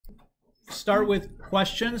start with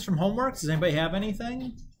questions from homework. Does anybody have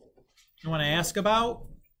anything you want to ask about?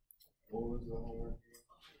 What was the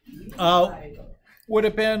homework? Would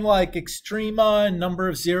have been like extrema and number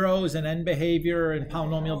of zeros and end behavior and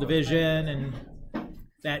polynomial division and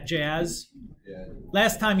that jazz. Yeah.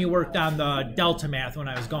 Last time you worked on the delta math when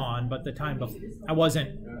I was gone, but the time before I wasn't.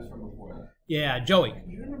 It was from before that. Yeah, Joey.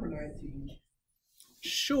 You number 19.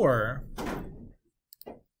 Sure.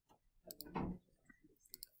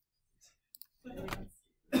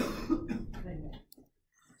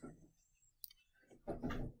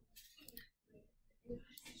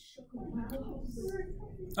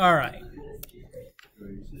 All right.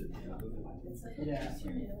 Yeah.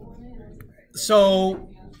 So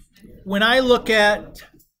when I look at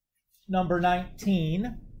number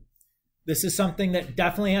 19, this is something that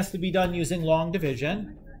definitely has to be done using long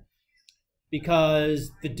division because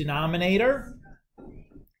the denominator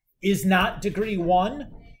is not degree 1.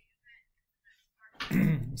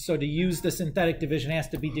 So to use the synthetic division has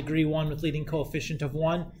to be degree 1 with leading coefficient of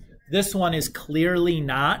 1. This one is clearly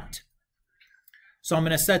not. So I'm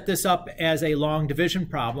going to set this up as a long division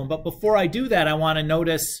problem. But before I do that, I want to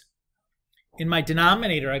notice in my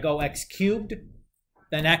denominator, I go x cubed,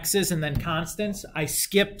 then x's, and then constants. I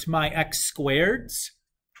skipped my x squareds.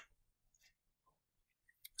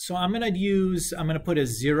 So I'm going to put a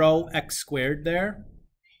 0 x squared there.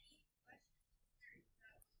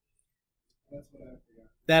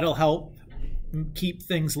 That'll help keep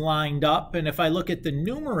things lined up. And if I look at the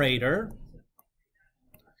numerator,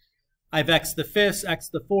 I have x to the fifths, x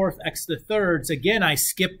to the fourth, x to the thirds. Again, I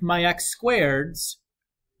skipped my x squareds,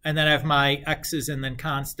 and then I have my x's and then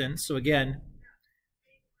constants. So again,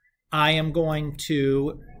 I am going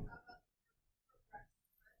to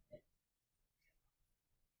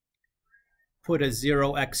put a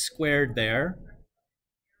 0 x squared there.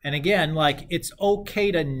 And again, like, it's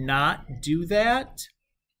okay to not do that,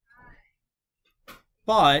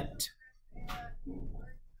 but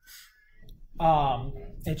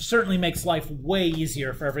it certainly makes life way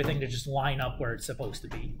easier for everything to just line up where it's supposed to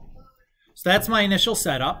be. So that's my initial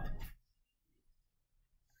setup.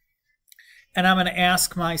 And I'm going to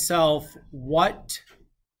ask myself, what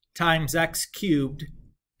times x cubed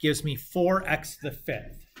gives me 4x to the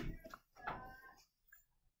fifth?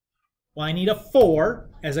 Well, I need a 4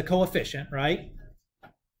 as a coefficient, right?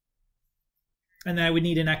 And then I would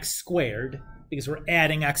need an x squared because we're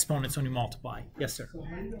adding exponents when we multiply. Yes, sir? So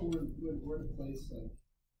how do you know where to place like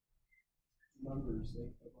numbers?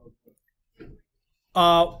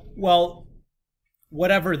 Well,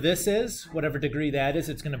 whatever this is, whatever degree that is,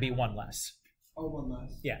 it's going to be 1 less. Oh, 1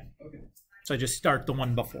 less. Yeah. Okay. So I just start the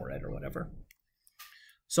one before it or whatever.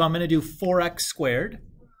 So I'm going to do 4x squared.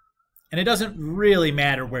 And it doesn't really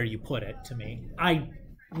matter where you put it to me. I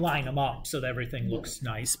line them up so that everything looks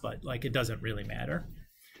nice, but like it doesn't really matter.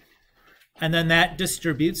 And then that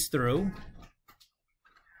distributes through.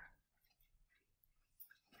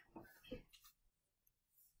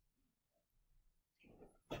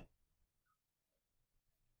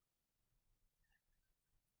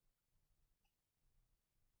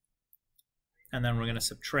 And then we're going to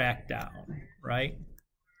subtract down, right?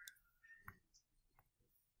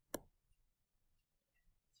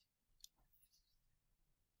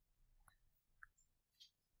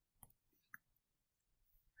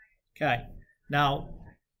 Okay, now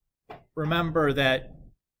remember that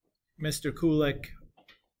Mr. Kulik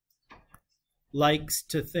likes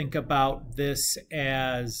to think about this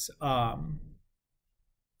as an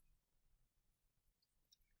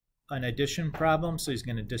addition problem. So he's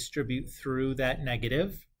going to distribute through that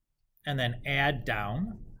negative and then add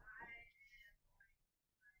down.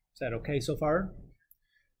 Is that okay so far?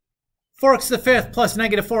 4x to the fifth plus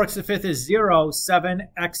negative 4x to the fifth is 0.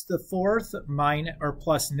 7x to the fourth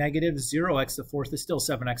plus negative 0x to the fourth is still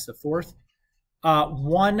 7x to the fourth.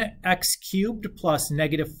 1x cubed plus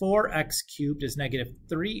negative 4x cubed is negative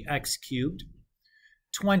 3x cubed.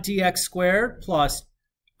 20x squared plus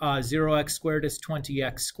 0x squared is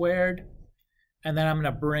 20x squared. And then I'm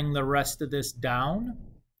going to bring the rest of this down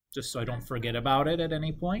just so I don't forget about it at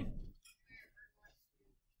any point.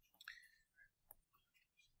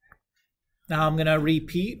 Now I'm going to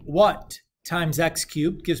repeat what times x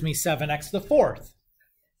cubed gives me 7x to the fourth.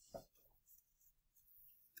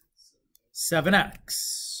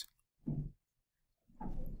 7x.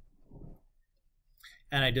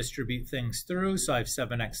 And I distribute things through, so I have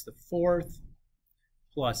 7x to the fourth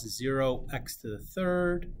plus 0x to the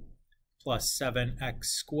third plus 7x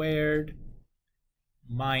squared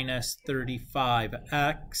minus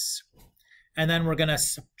 35x. And then we're going to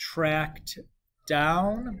subtract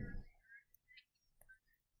down.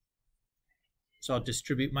 So I'll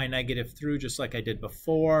distribute my negative through just like I did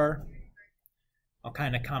before. I'll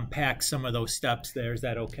kind of compact some of those steps there. Is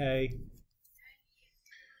that okay?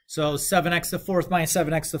 So 7x to the fourth minus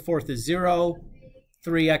 7x to the fourth is 0.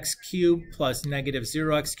 3x cubed plus negative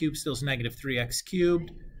 0x cubed still is negative 3x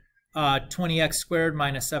cubed. 20x squared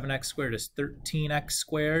minus 7x squared is 13x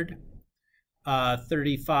squared.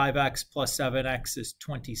 35x plus 7x is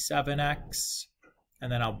 27x.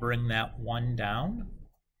 And then I'll bring that 1 down.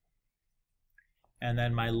 And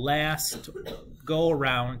then my last go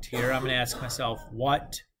around here, I'm going to ask myself,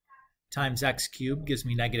 what times x cubed gives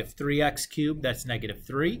me negative 3x cubed? That's negative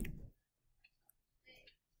 3.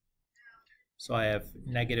 So I have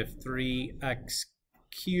negative 3x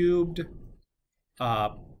cubed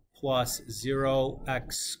plus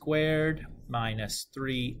 0x squared minus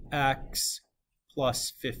 3x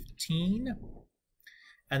plus 15.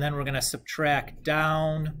 And then we're going to subtract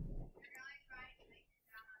down.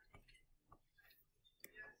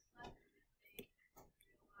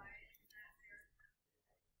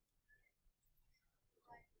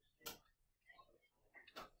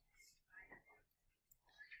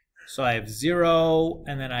 So I have 0,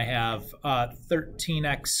 and then I have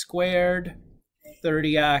 13x squared,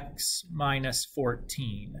 30x minus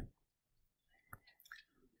 14.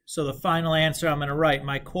 So the final answer I'm going to write,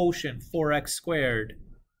 my quotient, 4x squared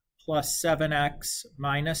plus 7x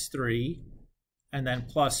minus 3, and then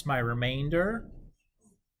plus my remainder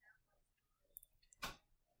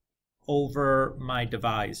over my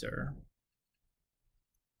divisor.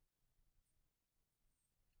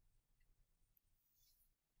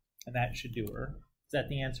 And that should do her. Is that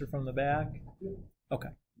the answer from the back? Okay.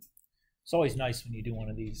 It's always nice when you do one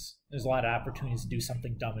of these. There's a lot of opportunities to do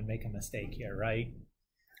something dumb and make a mistake here, right?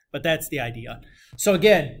 But that's the idea. So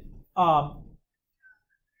again,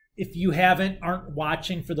 if you aren't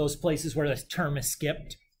watching for those places where this term is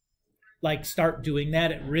skipped, like start doing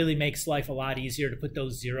that. It really makes life a lot easier to put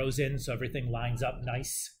those zeros in so everything lines up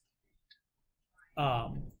nice.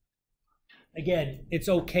 Again, it's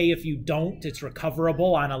okay if you don't. It's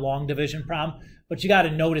recoverable on a long division problem. But you got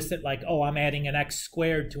to notice that, like, oh, I'm adding an x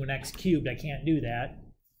squared to an x cubed. I can't do that.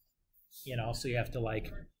 You know, so you have to,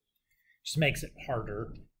 like, just makes it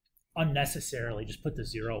harder. Unnecessarily, just put the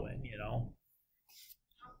 0 in, you know.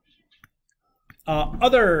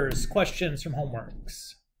 Others, questions from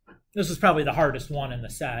homeworks. This is probably the hardest one in the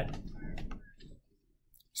set.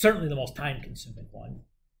 Certainly the most time-consuming one.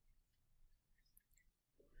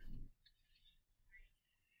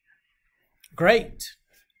 Great.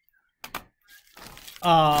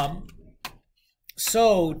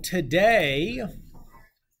 So today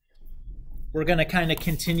we're going to kind of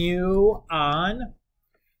continue on.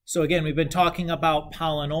 So again, we've been talking about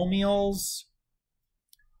polynomials.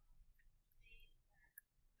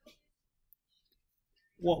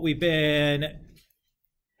 What we've been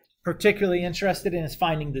particularly interested in is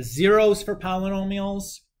finding the zeros for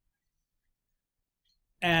polynomials.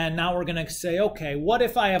 And now we're going to say, okay, what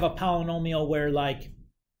if I have a polynomial where, like,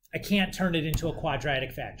 I can't turn it into a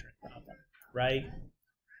quadratic factoring problem, right?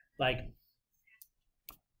 Like,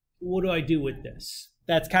 what do I do with this?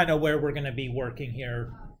 That's kind of where we're going to be working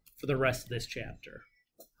here for the rest of this chapter.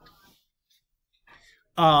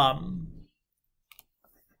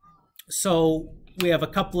 So we have a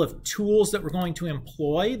couple of tools that we're going to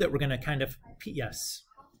employ that we're going to kind of, yes.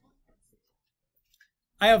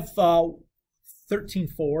 I have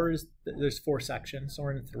 13.4, there's 4 sections, so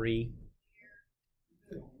we're in 3.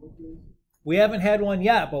 We haven't had one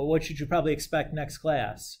yet, but what should you probably expect next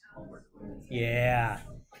class? Yeah.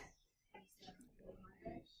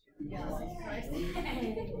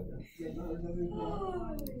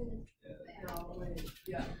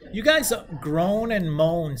 You guys groan and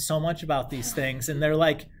moan so much about these things, and they're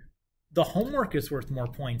like, the homework is worth more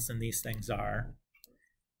points than these things are.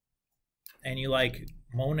 And you like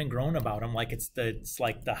moan and groan about them like it's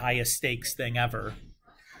like the highest stakes thing ever.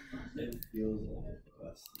 It feels like a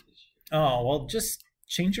quest issue. Oh, well, just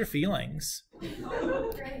change your feelings.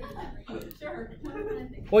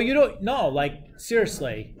 Well, you don't know, like,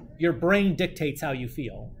 seriously, your brain dictates how you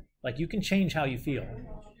feel. Like, you can change how you feel.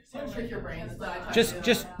 Trick your brain.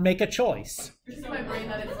 Just make a choice. Trick my brain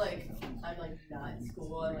that it's like I'm like not in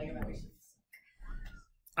school and like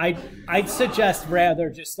I'd suggest rather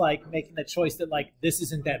just like making the choice that like this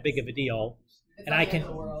isn't that big of a deal, and I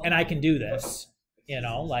can do this. You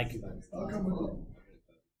know, like.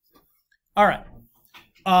 All right.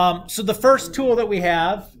 So the first tool that we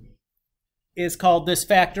have is called this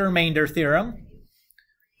factor remainder theorem,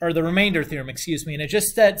 or the remainder theorem, excuse me. And it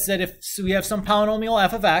just says that if we have some polynomial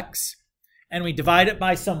f of x and we divide it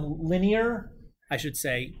by some linear, I should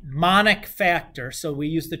say, monic factor. So we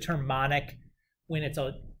use the term monic when it's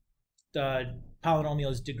the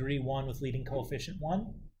polynomial is degree 1 with leading coefficient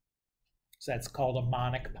 1. So that's called a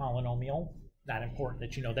monic polynomial. Not important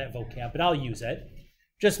that you know that vocab, but I'll use it.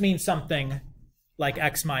 Just means something like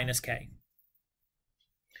x minus k.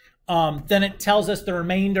 Then it tells us the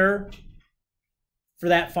remainder for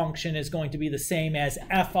that function is going to be the same as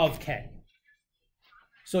f of k.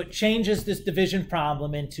 So it changes this division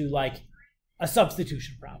problem into like a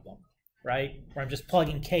substitution problem, right? Where I'm just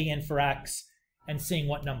plugging k in for x and seeing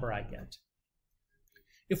what number I get.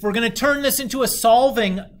 If we're going to turn this into a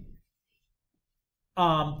solving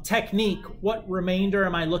technique, what remainder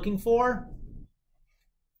am I looking for?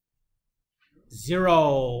 0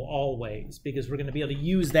 always, because we're going to be able to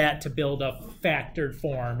use that to build a factored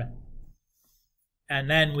form. And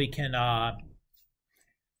then we can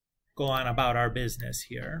go on about our business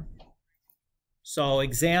here. So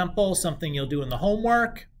example, something you'll do in the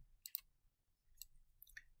homework.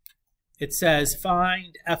 It says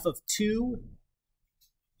find f of 2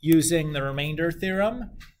 using the remainder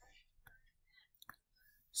theorem.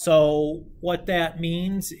 So what that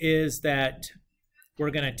means is that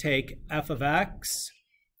we're going to take f of x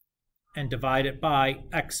and divide it by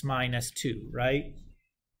x minus 2, right?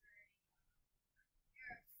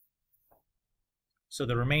 So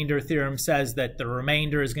the remainder theorem says that the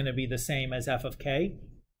remainder is going to be the same as f of k.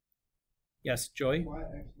 Yes, Joy? Why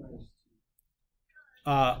x minus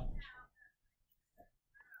 2?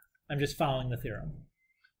 I'm just following the theorem.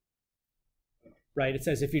 Right? It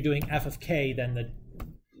says if you're doing f of k, then the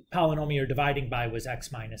polynomial you're dividing by was x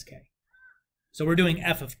minus k. So we're doing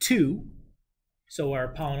f of 2, so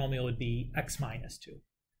our polynomial would be x minus 2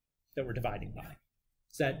 that we're dividing by.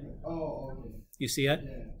 Is that, Oh, okay. you see it?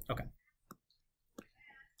 Yeah. Okay.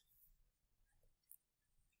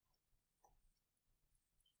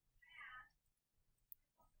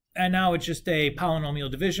 And now it's just a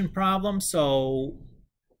polynomial division problem, so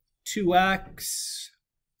 2x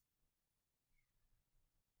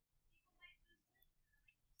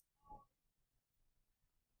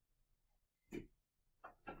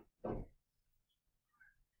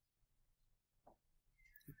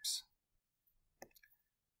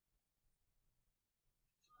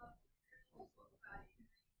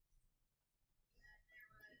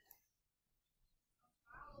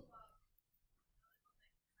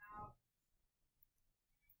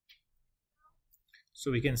So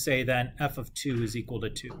we can say then f of 2 is equal to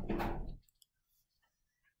 2.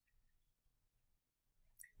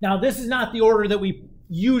 Now this is not the order that we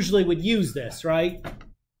usually would use this, right?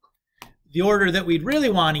 The order that we'd really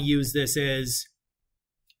want to use this is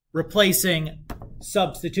replacing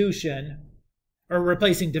substitution, or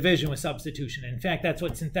replacing division with substitution. In fact, that's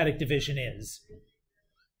what synthetic division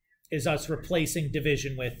is us replacing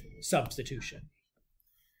division with substitution.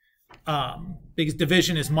 Because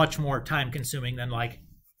division is much more time consuming than like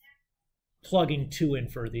plugging 2 in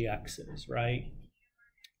for the x's, right?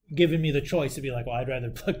 Giving me the choice to be like, well, I'd rather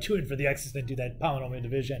plug 2 in for the x's than do that polynomial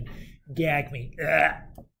division. Gag me. Ugh.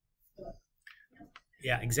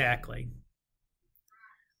 Yeah, exactly.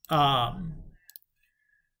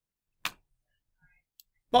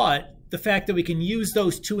 But the fact that we can use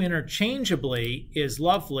those two interchangeably is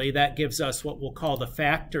lovely. That gives us what we'll call the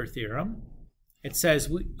factor theorem. It says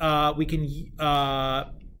the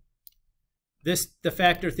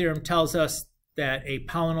factor theorem tells us that a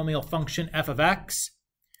polynomial function f of x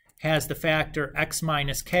has the factor x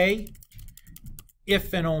minus k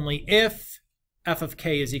if and only if f of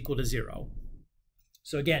k is equal to 0.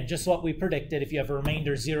 So again, just what we predicted, if you have a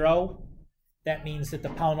remainder 0, that means that the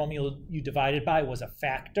polynomial you divided by was a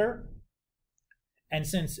factor. And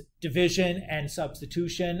since division and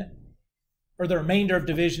substitution, or the remainder of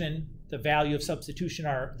division and the value of substitution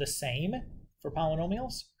are the same for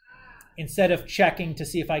polynomials, instead of checking to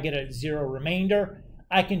see if I get a 0 remainder,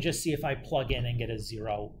 I can just see if I plug in and get a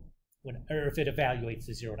 0, or if it evaluates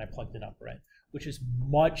the 0 and I plug the number in, which is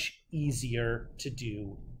much easier to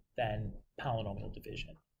do than polynomial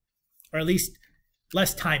division, or at least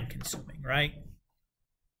less time consuming, right?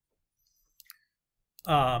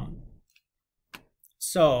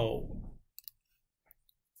 So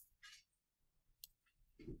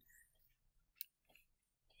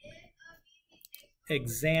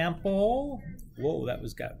example, whoa, that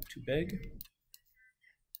got too big.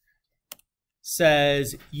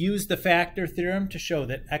 Says use the factor theorem to show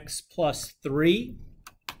that x plus 3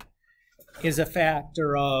 is a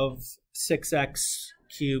factor of 6x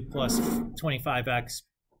cubed plus 25x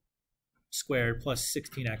squared plus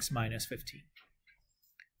 16x minus 15.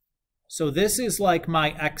 So this is like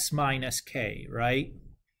my x minus k, right?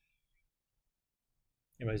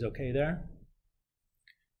 Everybody's okay there?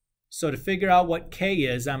 So to figure out what k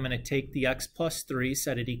is, I'm going to take the x plus 3,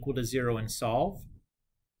 set it equal to 0, and solve.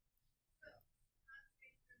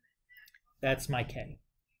 That's my k.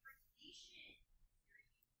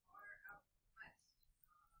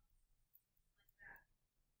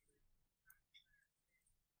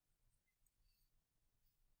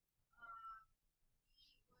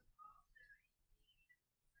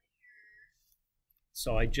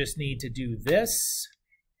 So I just need to do this.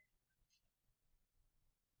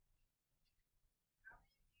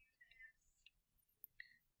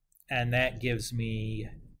 And that gives me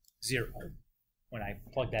 0 when I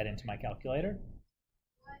plug that into my calculator.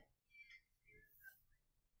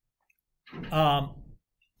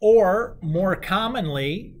 Or more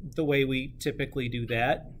commonly, the way we typically do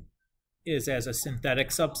that is as a synthetic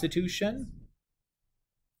substitution.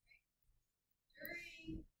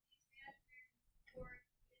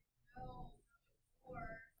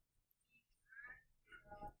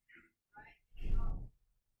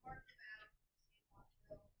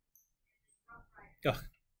 Oh,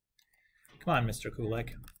 come on, Mr.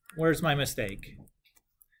 Kulik. Where's my mistake?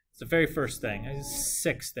 It's the very first thing. It's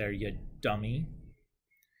 6 there, you dummy.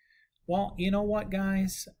 Well, you know what,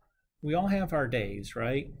 guys? We all have our days,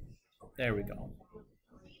 right? There we go.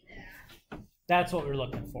 That's what we're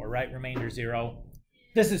looking for, right? Remainder 0.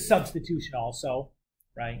 This is substitution also,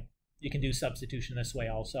 right? You can do substitution this way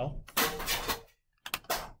also.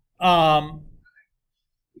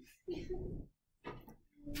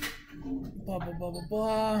 Blah, blah, blah, blah,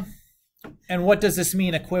 blah. And what does this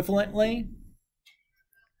mean equivalently?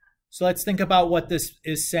 So let's think about what this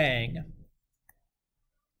is saying.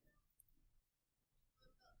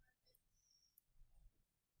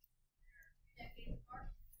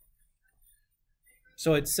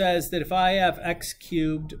 So it says that if I have x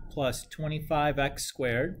cubed plus 25x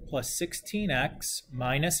squared plus 16x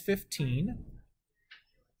minus 15,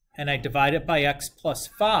 and I divide it by x plus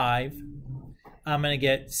 5, I'm going to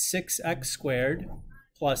get 6x squared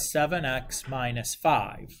plus 7x minus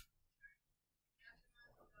 5.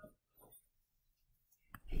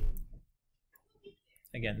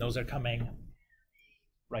 Again, those are coming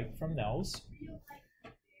right from those.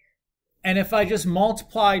 And if I just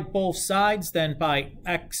multiplied both sides then by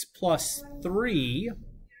x plus 3,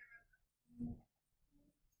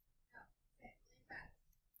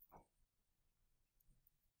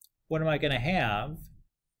 what am I going to have?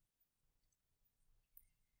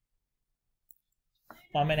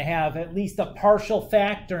 Well, I'm going to have at least a partial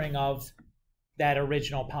factoring of that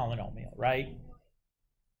original polynomial, right?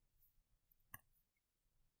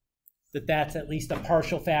 That's at least a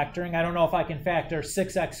partial factoring. I don't know if I can factor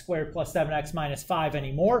 6x squared plus 7x minus 5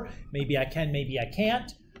 anymore. Maybe I can, maybe I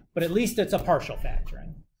can't. But at least it's a partial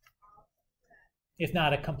factoring, if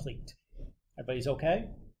not a complete. Everybody's okay?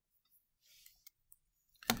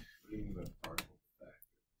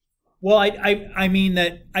 Well, I mean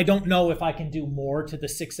that I don't know if I can do more to the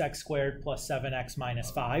 6x squared plus 7x minus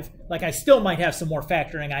 5. Like, I still might have some more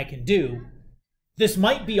factoring I can do. This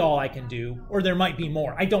might be all I can do, or there might be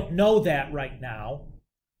more. I don't know that right now,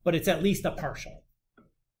 but it's at least a partial,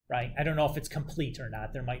 right? I don't know if it's complete or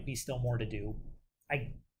not. There might be still more to do.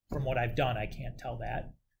 From what I've done, I can't tell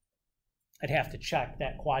that. I'd have to check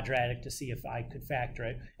that quadratic to see if I could factor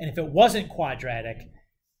it. And if it wasn't quadratic,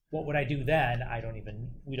 what would I do then?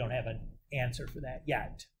 We don't have an answer for that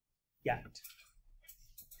yet.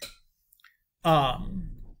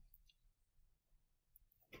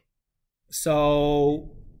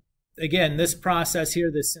 So again, this process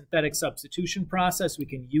here, this synthetic substitution process, we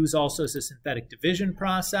can use also as a synthetic division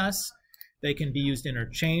process. They can be used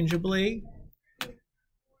interchangeably.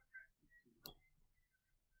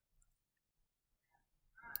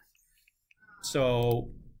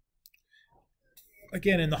 So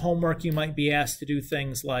again, in the homework, you might be asked to do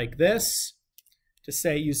things like this, to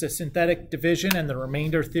say use a synthetic division and the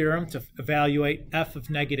remainder theorem to evaluate f of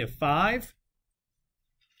negative 5.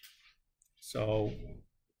 So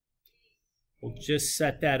we'll just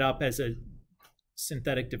set that up as a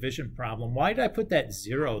synthetic division problem. Why did I put that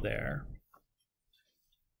 0 there?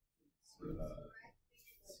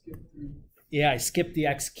 Yeah, I skipped the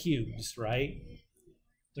x cubes, right?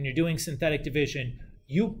 When you're doing synthetic division,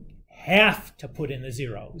 you have to put in the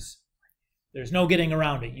zeros. There's no getting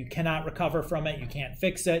around it. You cannot recover from it. You can't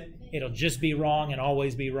fix it. It'll just be wrong and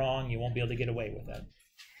always be wrong. You won't be able to get away with it.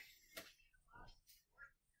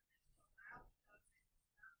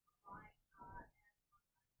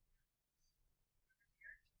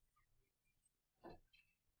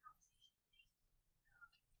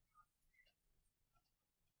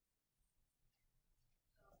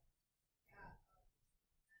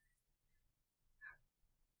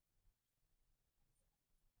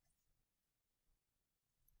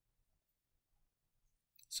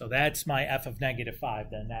 So that's my f of -5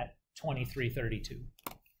 then, that 2332.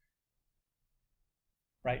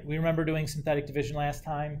 Right, we remember doing synthetic division last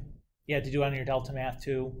time? You had to do it on your delta math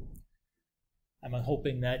too. I'm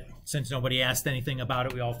hoping that since nobody asked anything about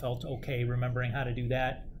it, we all felt okay remembering how to do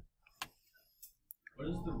that. What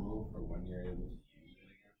is the rule for when you're able to use it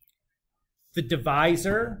again? The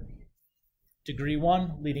divisor, degree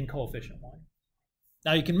 1, leading coefficient 1.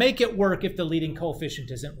 Now you can make it work if the leading coefficient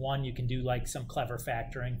isn't 1. You can do like some clever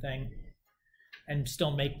factoring thing and still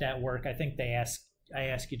make that work. I think I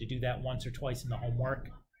asked you to do that once or twice in the homework.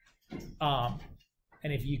 And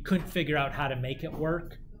if you couldn't figure out how to make it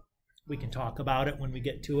work, we can talk about it when we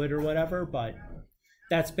get to it or whatever, but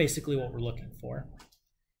that's basically what we're looking for.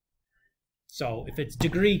 So if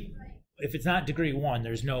it's not degree 1,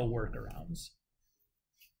 there's no workarounds.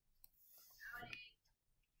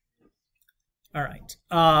 All right.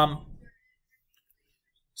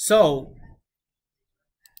 So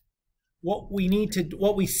what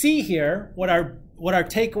we see here, what our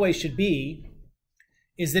takeaway should be,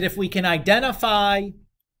 is that if we can identify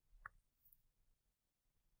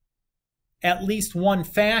at least one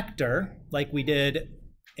factor, like we did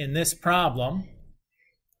in this problem,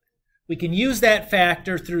 we can use that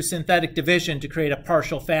factor through synthetic division to create a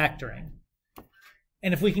partial factoring.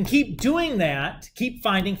 And if we can keep doing that, keep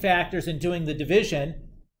finding factors and doing the division,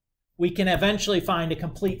 we can eventually find a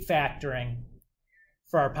complete factoring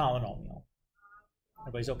for our polynomial.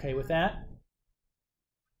 Everybody's okay with that?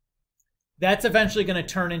 That's eventually going to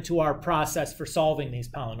turn into our process for solving these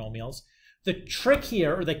polynomials. The trick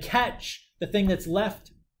here, or the catch, the thing that's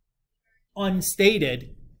left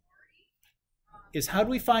unstated, is how do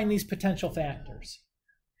we find these potential factors?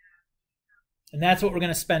 And that's what we're going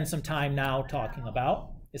to spend some time now talking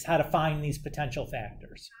about, is how to find these potential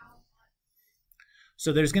factors.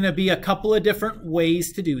 So there's going to be a couple of different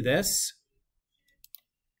ways to do this.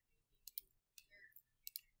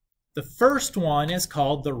 The first one is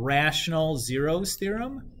called the rational zeros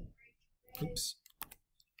theorem. Oops.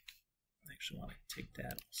 I actually want to take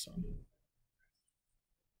that also.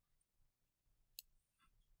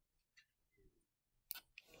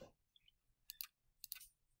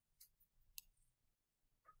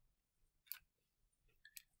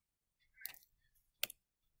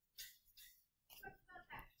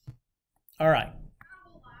 All right.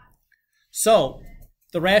 So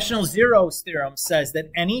the rational zeros theorem says that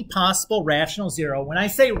any possible rational zero, when I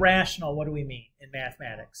say rational, what do we mean in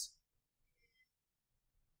mathematics?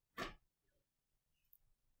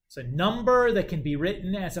 It's a number that can be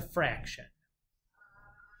written as a fraction.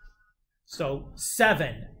 So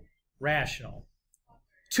 7, rational.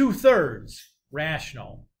 2/3,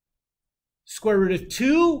 rational. Square root of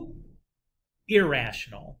 2,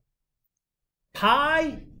 irrational.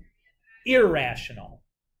 Pi, irrational.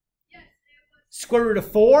 Square root of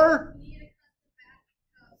 4,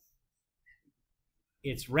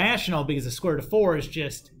 it's rational because the square root of 4 is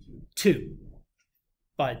just 2.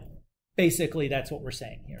 But basically that's what we're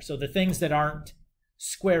saying here. So the things that aren't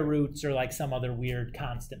square roots are like some other weird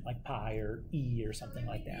constant like pi or e or something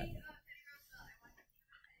like that.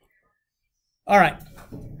 All right.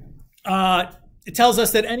 It tells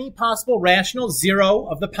us that any possible rational zero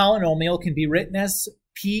of the polynomial can be written as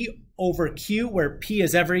p over q, where p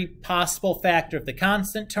is every possible factor of the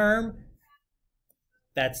constant term.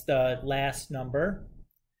 That's the last number.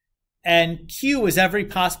 And q is every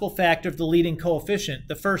possible factor of the leading coefficient,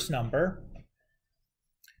 the first number.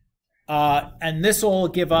 And this will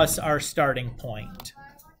give us our starting point.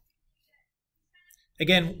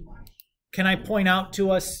 Again, can I point out to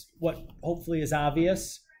us what hopefully is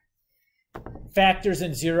obvious? Factors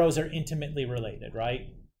and zeros are intimately related,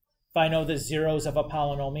 right? If I know the zeros of a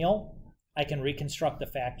polynomial, I can reconstruct the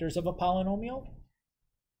factors of a polynomial.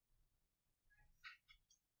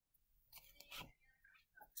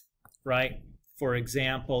 Right? For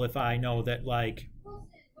example, if I know that like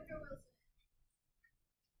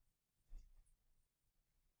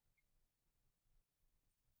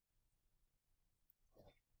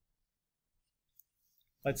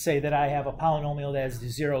let's say that I have a polynomial that has the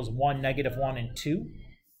zeros 1, -1, and 2.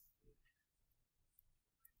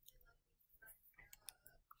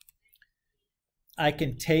 I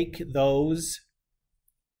can take those,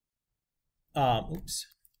 I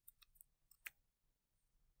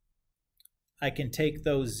can take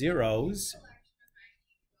those zeros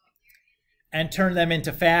and turn them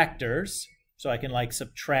into factors. So I can like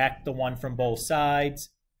subtract the 1 from both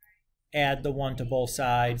sides, add the 1 to both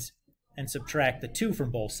sides, and subtract the 2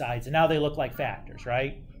 from both sides. And now they look like factors,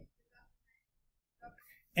 right?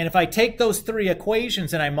 And if I take those 3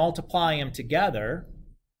 equations and I multiply them together,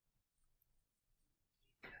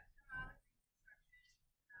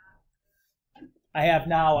 I have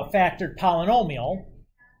now a factored polynomial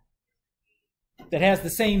that has the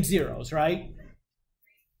same zeros, right?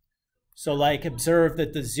 So like observe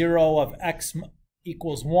that the 0 of x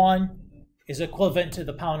equals 1 is equivalent to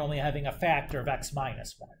the polynomial having a factor of x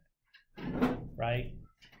minus 1, right?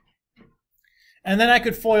 And then I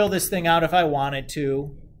could FOIL this thing out if I wanted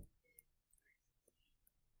to.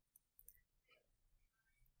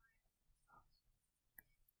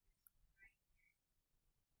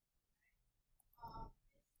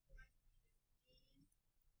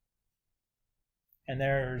 And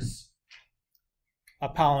there's a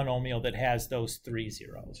polynomial that has those 3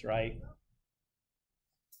 zeros, right?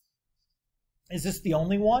 Is this the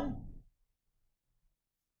only one?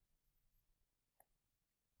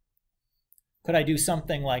 Could I do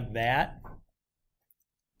something like that?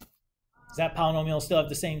 Does that polynomial still have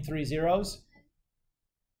the same 3 zeros?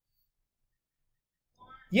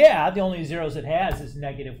 Yeah, the only zeros it has is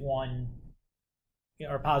 -1,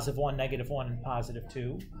 or +1, -1, and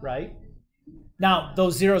 +2, right? Now,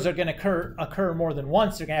 those zeros are going to occur more than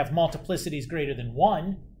once. They're going to have multiplicities greater than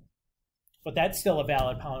 1, but that's still a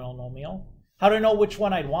valid polynomial. How do I know which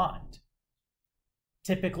one I'd want?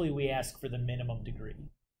 Typically, we ask for the minimum degree.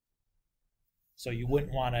 So you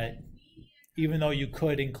wouldn't want to, even though you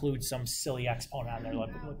could include some silly exponent on there, like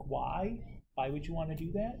why? Why would you want to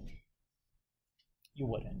do that? You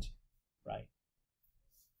wouldn't, right?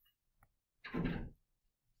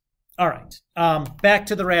 All right, back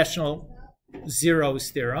to the rational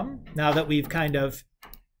zeros theorem. Now that we've kind of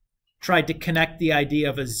tried to connect the idea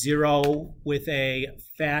of a 0 with a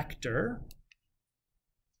factor.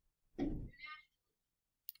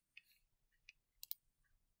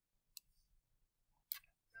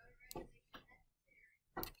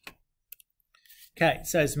 Okay, it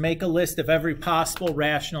says make a list of every possible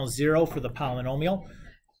rational 0 for the polynomial.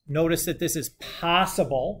 Notice that this is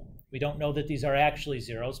possible. We don't know that these are actually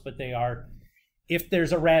zeros, but they are. If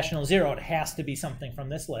there's a rational 0, it has to be something from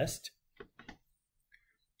this list.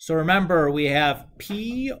 So remember, we have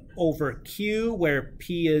P over Q, where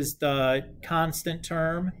P is the constant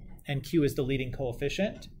term and Q is the leading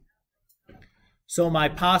coefficient. So my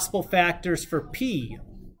possible factors for P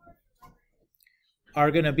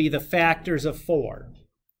are going to be the factors of 4.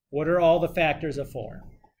 What are all the factors of 4?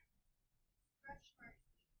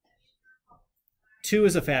 2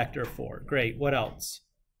 is a factor of 4. Great. What else?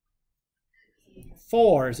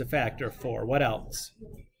 4 is a factor of 4. What else?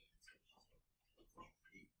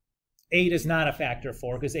 8 is not a factor of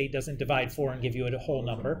 4 because 8 doesn't divide 4 and give you a whole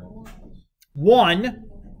number. 1.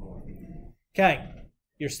 Okay.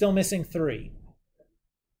 You're still missing 3.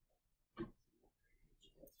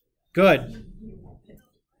 Good.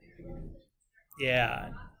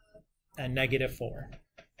 Yeah. And -4.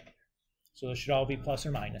 So those should all be plus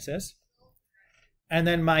or minuses. And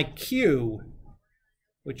then my Q,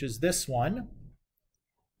 which is this one.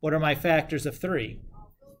 What are my factors of 3?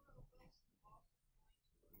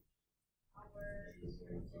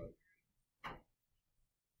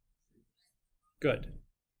 Good.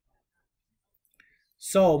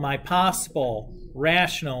 So my possible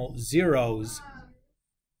rational zeros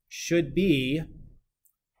should be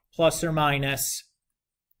plus or minus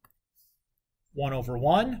 1 over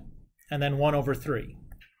 1 and then 1 over 3.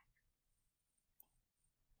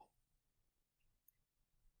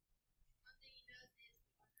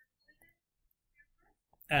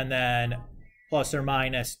 And then plus or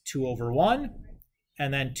minus 2 over 1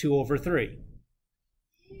 and then 2 over 3.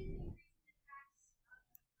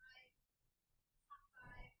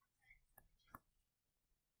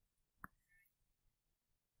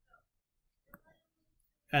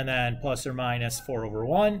 And then plus or minus 4 over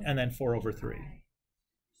 1, and then 4 over 3.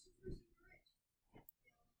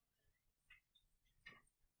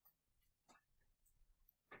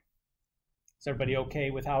 Is everybody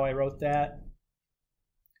okay with how I wrote that?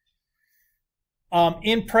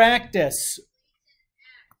 In practice,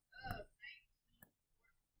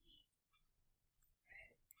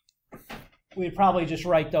 we'd probably just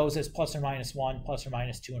write those as plus or minus 1, plus or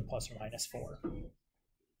minus 2, and plus or minus 4.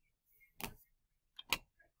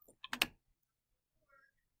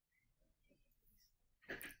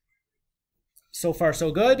 So far,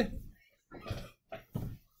 so good.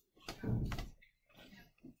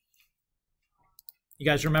 You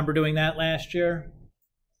guys remember doing that last year?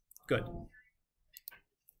 Good.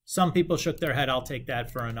 Some people shook their head. I'll take that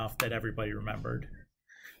for enough that everybody remembered.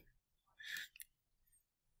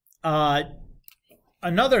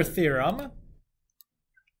 Another theorem.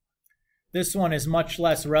 This one is much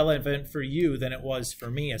less relevant for you than it was for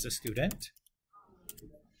me as a student.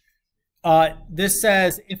 This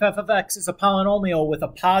says if f of x is a polynomial with a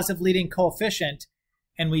positive leading coefficient,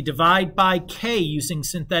 and we divide by k using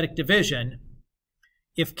synthetic division,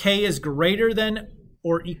 if k is greater than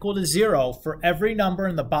or equal to 0 for every number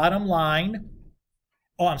in the bottom line,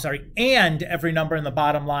 and every number in the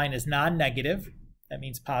bottom line is non-negative, that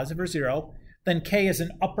means positive or 0, then k is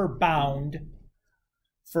an upper bound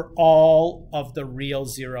for all of the real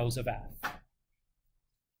zeros of f.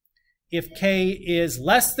 If k is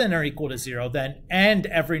less than or equal to 0, then and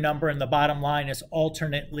every number in the bottom line is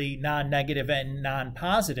alternately non-negative and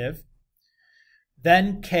non-positive,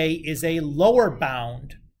 then k is a lower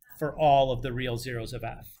bound for all of the real zeros of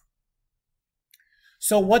f.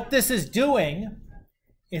 So what this is doing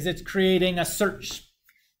is it's creating a search.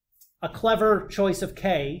 A clever choice of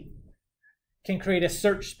k can create a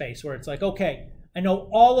search space where it's like, okay, I know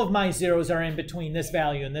all of my zeros are in between this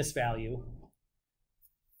value and this value.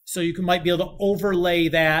 So you might be able to overlay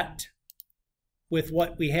that with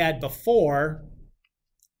what we had before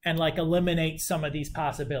and like eliminate some of these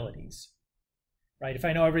possibilities, right? If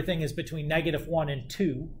I know everything is between -1 and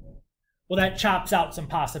 2, well, that chops out some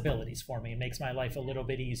possibilities for me. It makes my life a little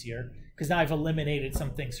bit easier because now I've eliminated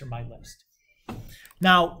some things from my list.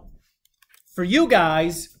 Now, for you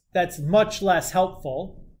guys, that's much less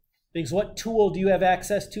helpful because what tool do you have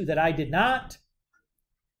access to that I did not?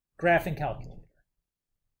 Graphing calculator.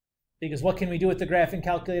 Because what can we do with the graphing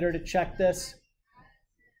calculator to check this?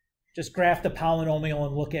 Just graph the polynomial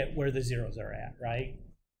and look at where the zeros are at, right?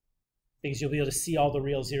 Because you'll be able to see all the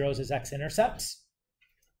real zeros as x-intercepts.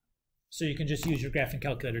 So you can just use your graphing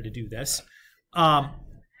calculator to do this.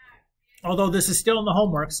 Although this is still in the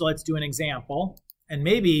homework, so let's do an example. And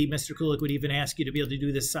maybe Mr. Kulik would even ask you to be able to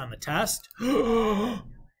do this on the test. Oh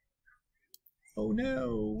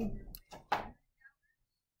no.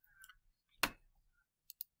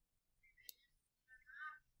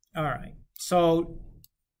 All right, so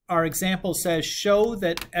our example says, show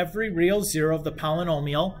that every real zero of the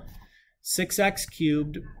polynomial 6x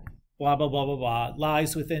cubed, blah, blah, blah, blah, blah,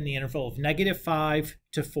 lies within the interval of -5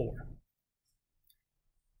 to 4.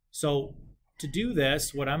 So to do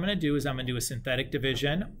this, what I'm going to do is I'm going to do a synthetic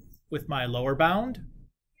division with my lower bound.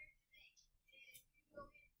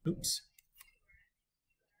 Oops.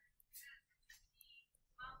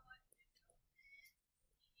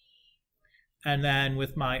 And then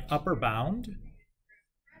with my upper bound,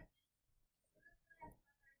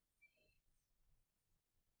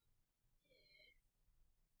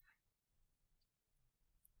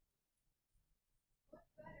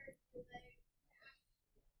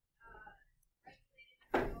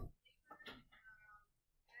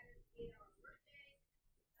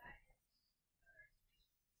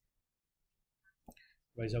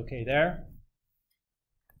 everybody's okay there?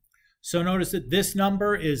 So notice that this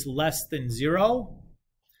number is less than 0.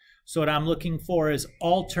 So what I'm looking for is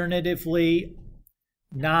alternatively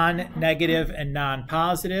non-negative and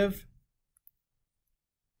non-positive.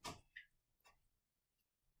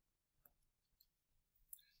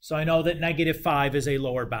 So I know that -5 is a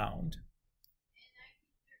lower bound.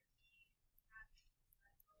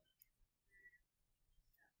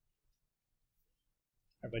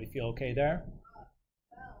 Everybody feel okay there?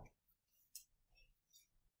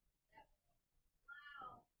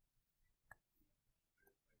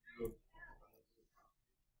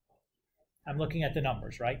 I'm looking at the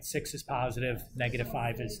numbers, right? 6 is positive,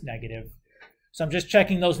 -5 is negative. So I'm just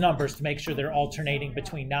checking those numbers to make sure they're alternating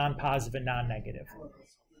between non-positive and non-negative.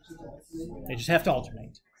 They just have to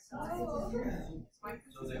alternate.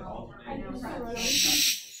 So they alternate.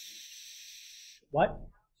 What?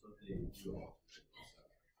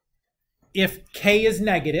 If k is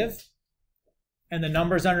negative and the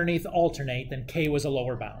numbers underneath alternate, then k was a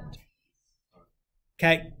lower bound.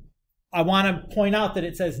 Okay? I want to point out that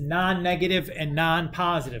it says non-negative and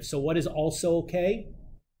non-positive. So what is also okay?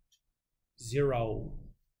 0,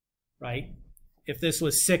 right? If this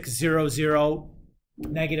was 6, 0, 0,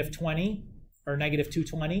 -20 or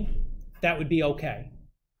 -220, that would be okay.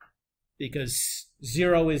 Because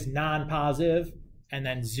 0 is non-positive, and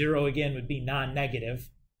then 0 again would be non-negative.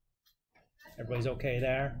 Everybody's okay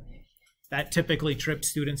there? That typically trips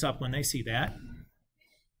students up when they see that.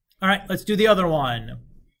 All right, let's do the other one.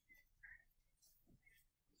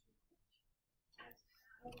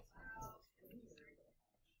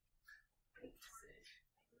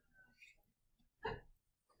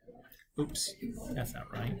 Oops, that's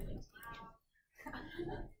not right.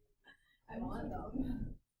 I want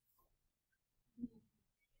them.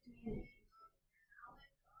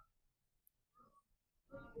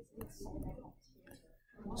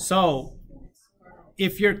 So,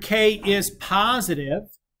 if your k is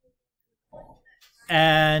positive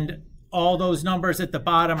and all those numbers at the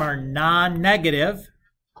bottom are non-negative,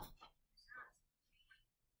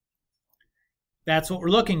 That's what we're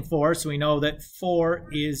looking for, so we know that 4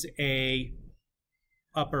 is a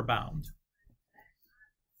upper bound.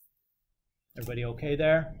 Everybody okay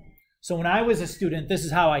there? So when I was a student, this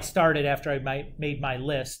is how I started after I made my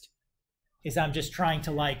list, is I'm just trying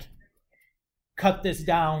to like cut this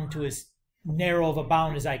down to as narrow of a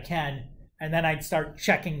bound as I can, and then I'd start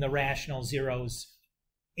checking the rational zeros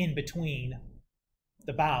in between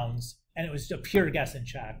the bounds, and it was a pure guess and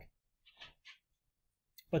check.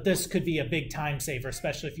 But this could be a big time saver,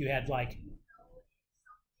 especially if you had like,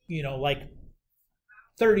 you know, like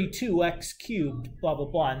 32x cubed, blah, blah,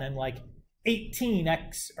 blah, and then like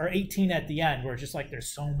 18x or 18 at the end, where it's just like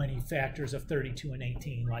there's so many factors of 32 and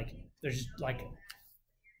 18. Like there's like,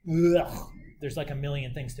 ugh, there's like a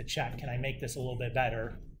million things to check. Can I make this a little bit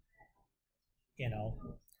better? You know?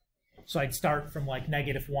 So I'd start from like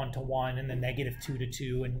 -1 to 1 and then -2 to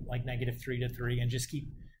 2 and like -3 to 3 and just keep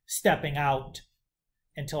stepping out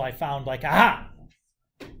until I found like, aha,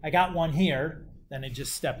 I got one here. Then I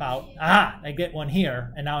just step out, aha, I get one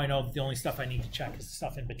here. And now I know the only stuff I need to check is the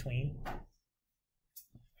stuff in between.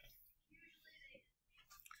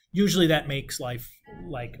 Usually that makes life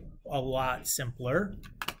like a lot simpler.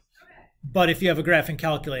 But if you have a graphing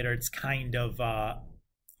calculator, it's kind of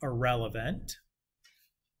irrelevant.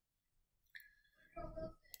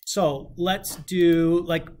 So let's do,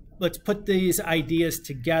 like, let's put these ideas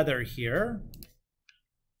together here.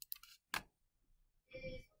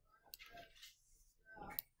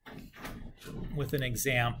 With an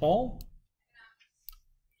example.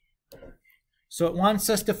 So it wants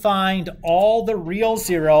us to find all the real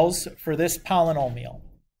zeros for this polynomial.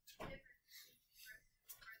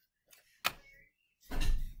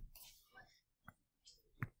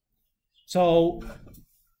 So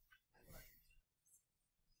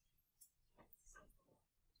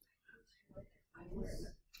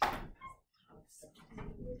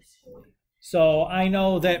I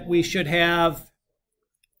know that we should have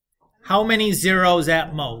how many zeros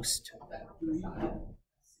at most?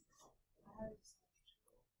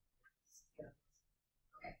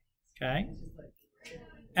 Okay.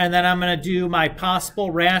 And then I'm going to do my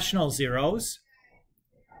possible rational zeros.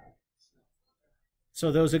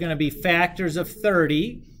 So those are going to be factors of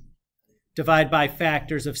 30 divided by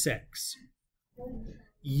factors of 6.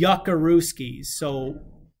 Yuckarooskies. So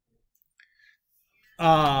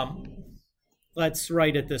let's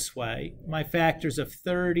write it this way. My factors of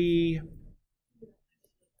 30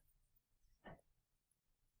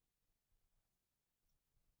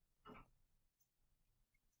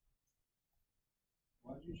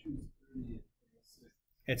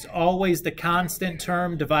 it's always the constant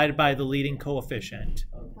term divided by the leading coefficient.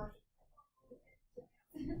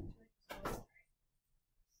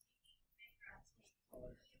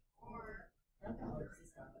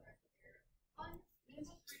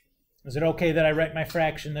 Is it okay that I write my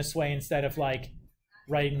fraction this way instead of like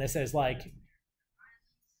writing this as like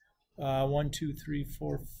 1, 2, 3,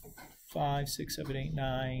 4, 5, 6, 7, 8,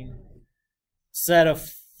 9 set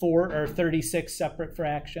of 4 or 36 separate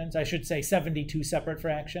fractions? I should say 72 separate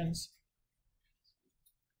fractions.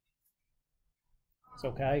 It's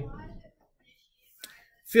okay.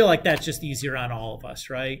 Feel like that's just easier on all of us,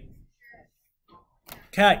 right?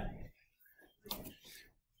 Okay.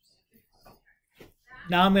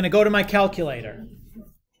 Now I'm going to go to my calculator.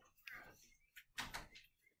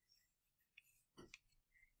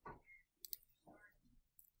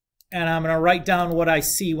 And I'm going to write down what I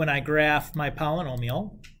see when I graph my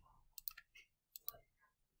polynomial.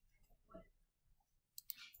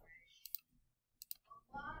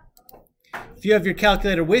 If you have your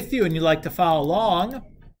calculator with you and you'd like to follow along,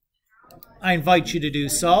 I invite you to do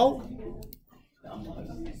so.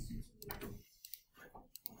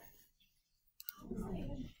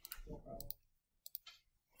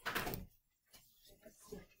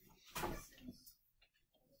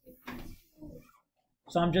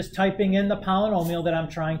 So I'm just typing in the polynomial that I'm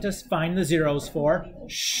trying to find the zeros for.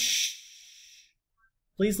 Shh.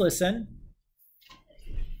 Please listen.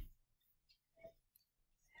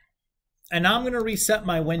 And now I'm going to reset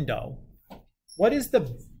my window. What is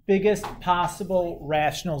the biggest possible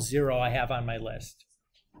rational zero I have on my list?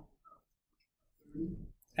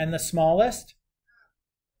 And the smallest?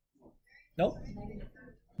 Nope.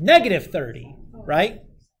 -30, right?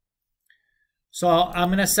 So I'm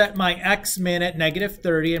going to set my x min at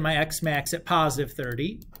 -30 and my x max at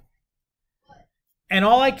 +30. And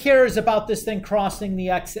all I care is about this thing crossing the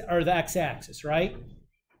x or the x-axis, right?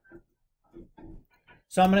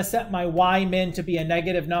 So I'm going to set my y min to be a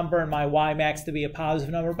negative number and my y max to be a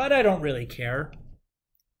positive number, but I don't really care.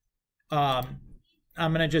 I'm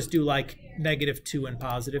going to just do like -2 and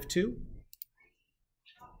 +2.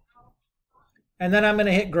 And then I'm going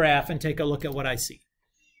to hit graph and take a look at what I see.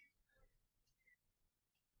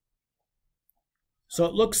 So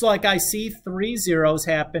it looks like I see 3 zeros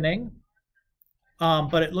happening,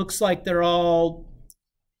 but it looks like they're all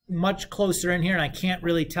much closer in here, and I can't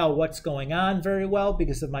really tell what's going on very well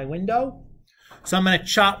because of my window. So I'm going to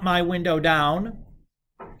chop my window down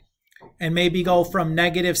and maybe go from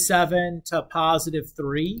 -7 to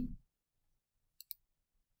 +3.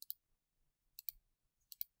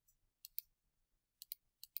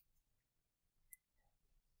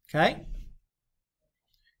 Okay.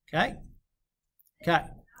 Okay. Okay.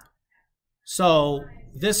 So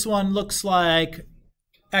this one looks like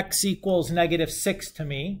x equals -6 to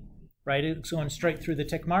me, right? It's going straight through the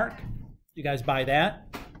tick mark. You guys buy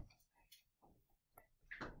that?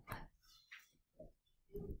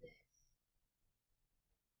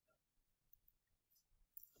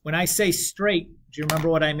 When I say straight, do you remember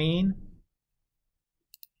what I mean?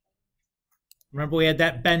 Remember we had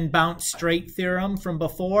that bend bounce straight theorem from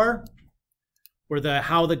before, where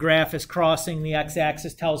how the graph is crossing the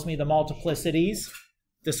x-axis tells me the multiplicities.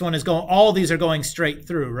 This one is going, all these are going straight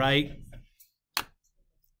through, right?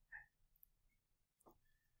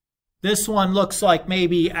 This one looks like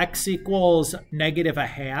maybe x equals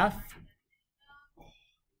 -1/2.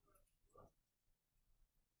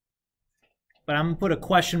 But I'm going to put a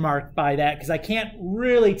question mark by that because I can't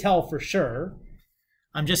really tell for sure.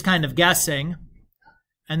 I'm just kind of guessing.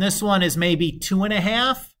 And this one is maybe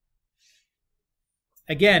 2.5.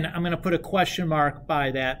 Again, I'm going to put a question mark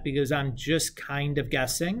by that because I'm just kind of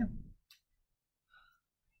guessing.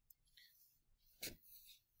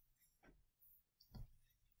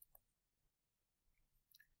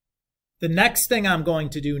 The next thing I'm going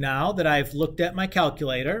to do now that I've looked at my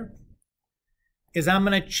calculator is I'm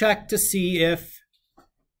going to check to see if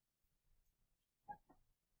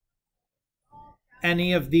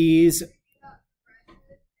any of these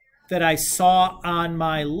that I saw on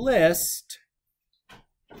my list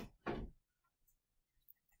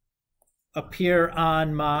appear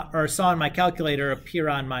on my, or saw on my calculator appear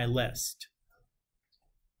on my list.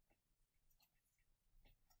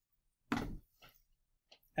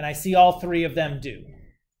 And I see all 3 of them do.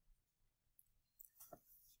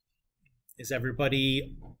 Does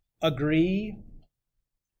everybody agree?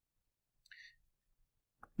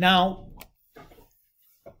 Now,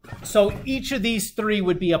 so each of these 3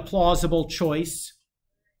 would be a plausible choice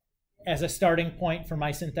as a starting point for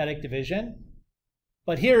my synthetic division.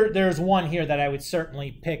 But there's one here that I would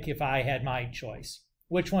certainly pick if I had my choice.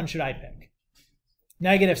 Which one should I pick?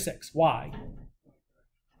 -6. Why?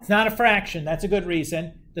 It's not a fraction. That's a good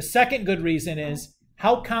reason. The second good reason is,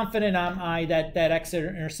 how confident am I that that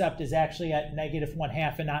x-intercept is actually at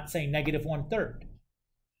 -1/2 and not, say, -1/3?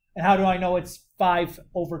 And how do I know it's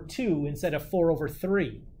 5/2 instead of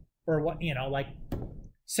 4/3? Or what, like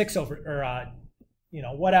 6/, or,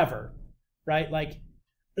 whatever, right? Like,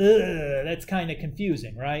 that's kind of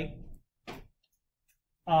confusing, right?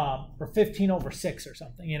 Or 15/6 or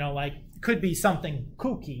something, like, could be something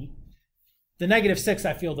kooky. The -6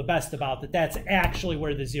 I feel the best about, that's actually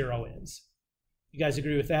where the 0 is. You guys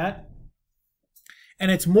agree with that?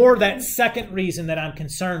 And it's more that second reason that I'm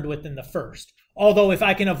concerned with than the first. Although if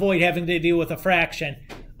I can avoid having to deal with a fraction,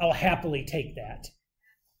 I'll happily take that.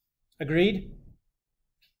 Agreed?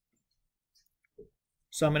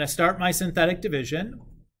 So I'm going to start my synthetic division.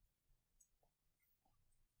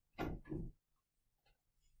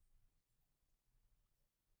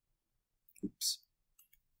 Oops.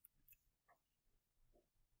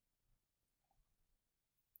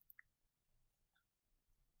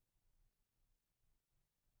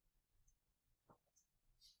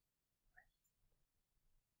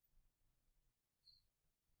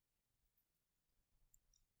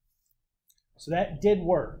 So that did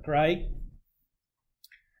work, right?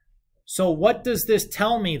 So what does this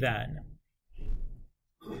tell me then?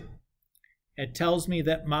 It tells me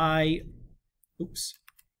that my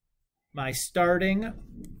starting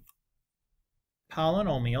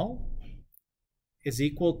polynomial is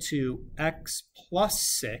equal to x plus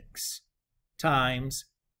 6 times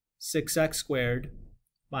 6x squared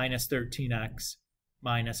minus 13x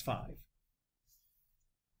minus 5.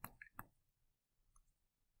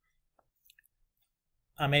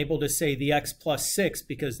 I'm able to say the x plus 6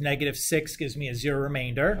 because -6 gives me a 0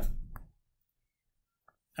 remainder.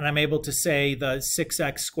 And I'm able to say the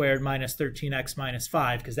 6x squared minus 13x minus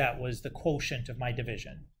 5 because that was the quotient of my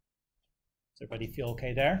division. Does everybody feel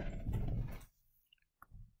okay there?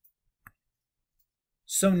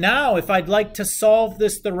 So now if I'd like to solve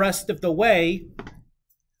this the rest of the way,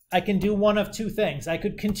 I can do one of 2 things. I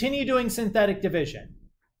could continue doing synthetic division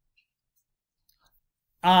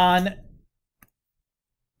on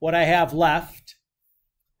what I have left,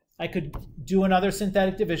 I could do another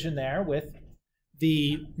synthetic division there with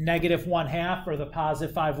the negative 1/2 or the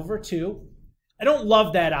positive 5/2. I don't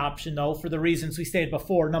love that option, though, for the reasons we stated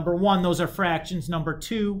before. Number one, those are fractions. Number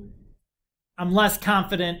two, I'm less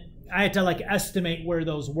confident. I had to like estimate where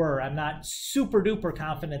those were. I'm not super duper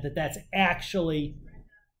confident that that's actually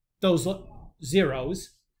those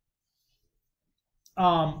zeros.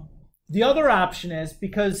 The other option is,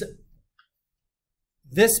 because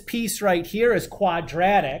this piece right here is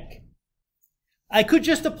quadratic, I could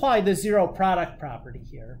just apply the zero product property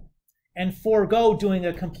here and forego doing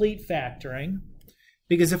a complete factoring,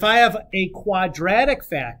 because if I have a quadratic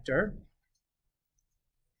factor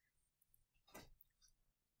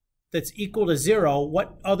that's equal to 0,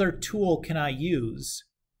 what other tool can I use?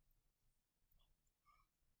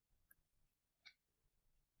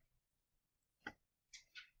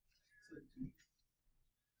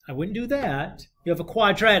 I wouldn't do that. You have a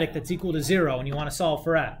quadratic that's equal to 0 and you want to solve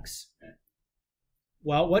for x.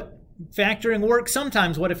 Well, what factoring works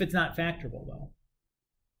sometimes. What if it's not factorable, though?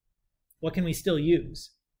 What can we still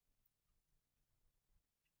use?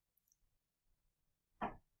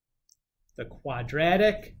 The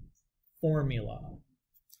quadratic formula.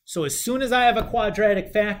 So as soon as I have a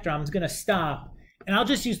quadratic factor, I'm going to stop, and I'll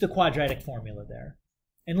just use the quadratic formula there.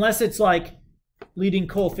 Unless it's like leading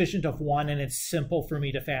coefficient of 1 and it's simple for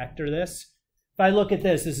me to factor this. If I look at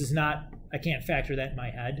this, this is not, I can't factor that in my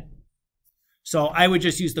head. So I would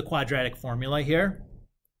just use the quadratic formula here.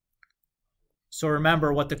 So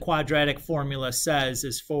remember, what the quadratic formula says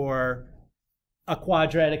is for a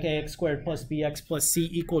quadratic ax squared plus bx plus c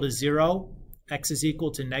equal to 0, x is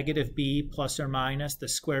equal to negative b plus or minus the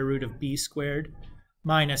square root of b squared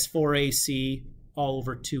minus 4ac all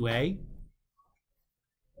over 2a.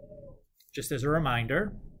 Just as a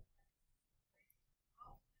reminder.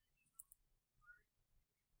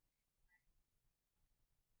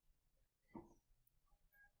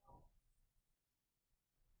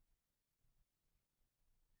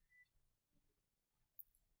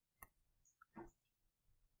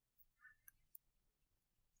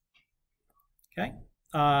 Okay,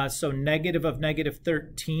 so negative of negative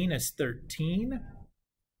 13 is 13.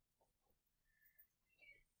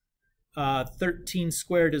 13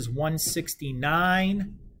 squared is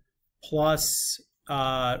 169 plus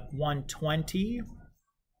 120.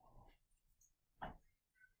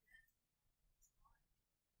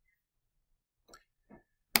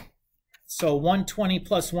 So 120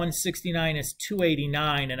 plus 169 is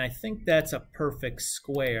 289, and I think that's a perfect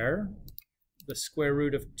square. The square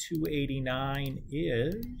root of 289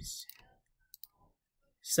 is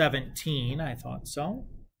 17. I thought so.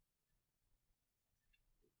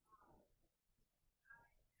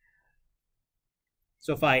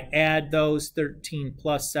 So if I add those, 13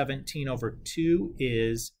 plus 17 over 2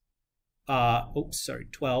 is,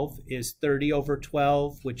 12 is 30 over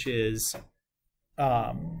 12, which is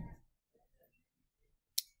 5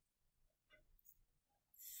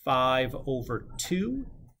 over 2.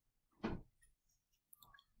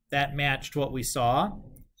 That matched what we saw.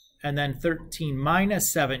 And then 13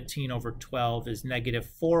 minus 17 over 12 is negative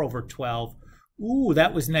 4 over 12. Ooh,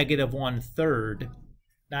 that was negative 1/3,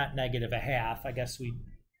 not negative 1/2. I guess we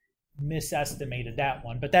misestimated that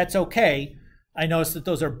one, but that's okay. I noticed that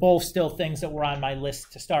those are both still things that were on my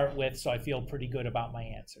list to start with, so I feel pretty good about my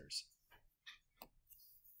answers.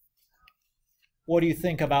 What do you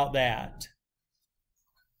think about that?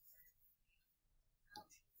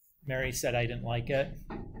 Mary said I didn't like it.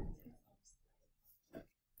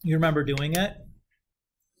 You remember doing it?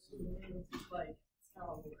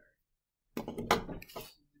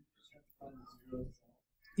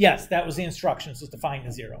 Yes, that was the instructions, was to find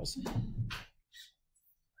the zeros.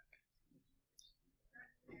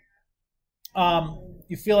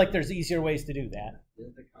 You feel like there's easier ways to do that?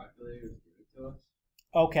 Didn't the calculator give it to us?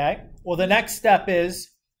 Okay. Well, the next step is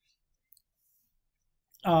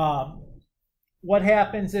what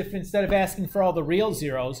happens if instead of asking for all the real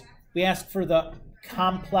zeros, we ask for the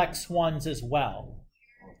complex ones as well?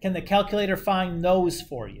 Can the calculator find those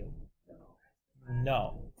for you?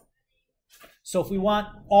 No. So if we want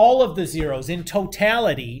all of the zeros in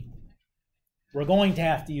totality, we're going to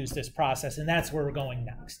have to use this process, and that's where we're going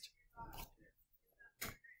next.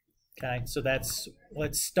 Okay, so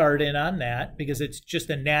let's start in on that, because it's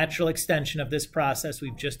just a natural extension of this process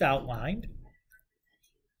we've just outlined.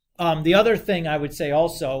 The other thing I would say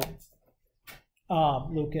also,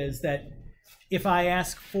 Luca, is that if I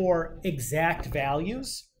ask for exact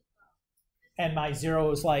values, and my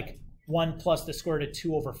 0 is like 1 plus the square root of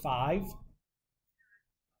 2 over 5,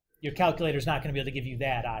 your calculator's not going to be able to give you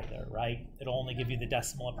that either, right? It'll only give you the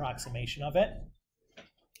decimal approximation of it.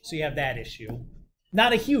 So you have that issue.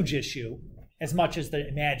 Not a huge issue as much as the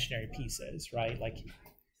imaginary pieces, right? Like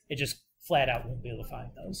it just flat out won't be able to find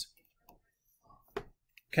those.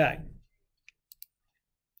 Okay.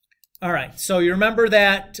 All right, so you remember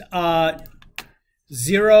that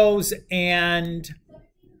zeros and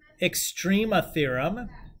extrema theorem.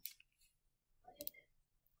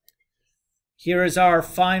 Here is our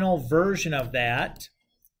final version of that.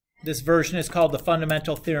 This version is called the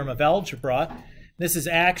fundamental theorem of algebra. This is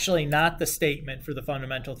actually not the statement for the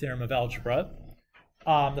fundamental theorem of algebra.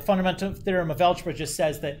 The fundamental theorem of algebra just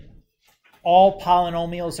says that all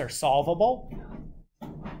polynomials are solvable.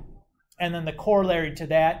 And then the corollary to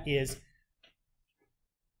that is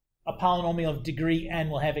a polynomial of degree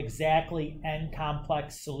n will have exactly n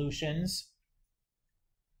complex solutions,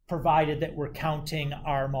 provided that we're counting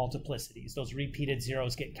our multiplicities. Those repeated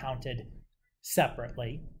zeros get counted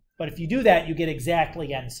separately. But if you do that, you get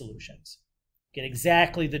exactly n solutions. Get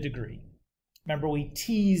exactly the degree. Remember, we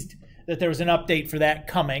teased that there was an update for that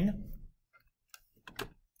coming.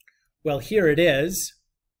 Well, here it is.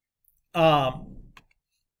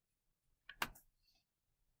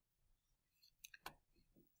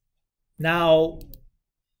 Now,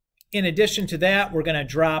 in addition to that, we're going to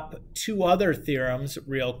drop two other theorems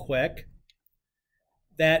real quick.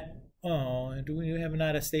 That, do we have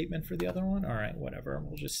not a statement for the other one? All right, whatever.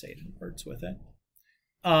 We'll just say it in words with it.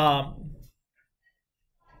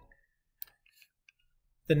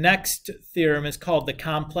 The next theorem is called the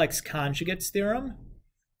complex conjugates theorem.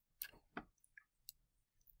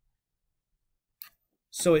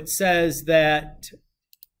 So it says that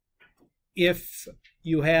if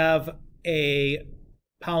you have a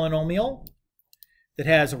polynomial that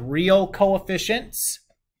has real coefficients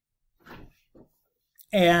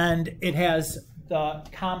and it has the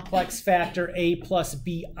complex factor a plus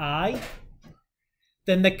bi,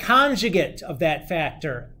 then the conjugate of that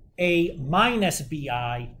factor, a minus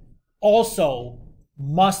bi, also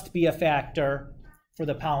must be a factor for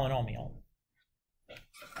the polynomial.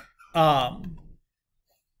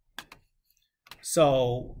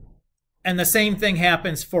 And the same thing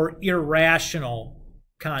happens for irrational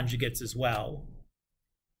conjugates as well.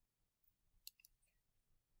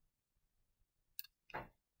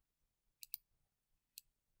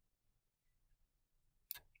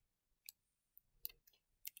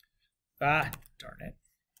 Ah, darn it.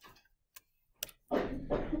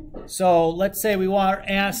 So let's say we are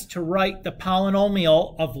asked to write the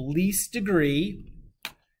polynomial of least degree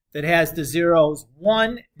that has the zeros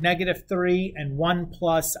 1, -3, and 1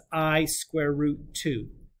 plus I square root 2.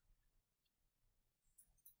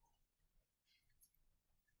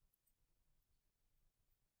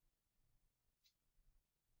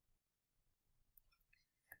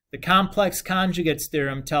 The complex conjugates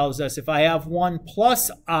theorem tells us if I have 1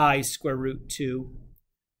 plus I square root 2,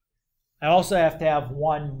 I also have to have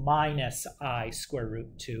 1 minus I square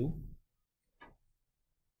root 2.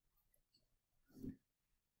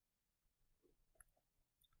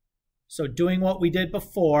 So doing what we did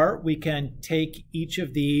before, we can take each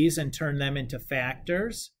of these and turn them into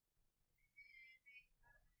factors.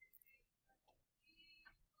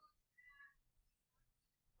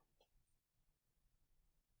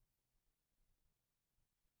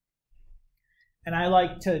 And I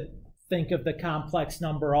like to think of the complex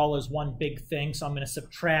number all as one big thing, so I'm going to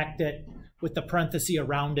subtract it with the parenthesis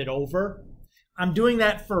around it over. I'm doing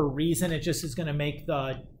that for a reason. It just is going to make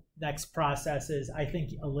the next processes, I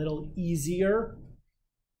think, a little easier.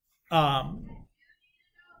 So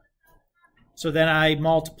then I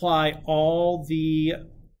multiply all the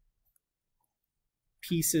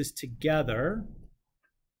pieces together.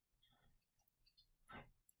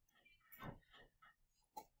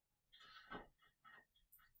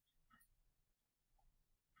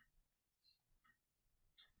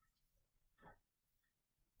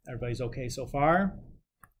 Everybody's okay so far?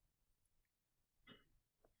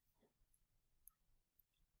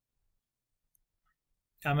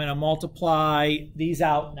 I'm going to multiply these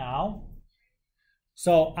out now.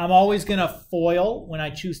 So I'm always going to FOIL. When I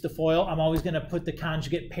choose to FOIL, I'm always going to put the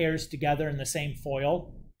conjugate pairs together in the same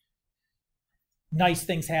FOIL. Nice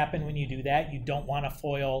things happen when you do that. You don't want to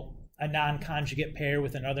FOIL a non-conjugate pair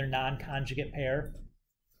with another non-conjugate pair.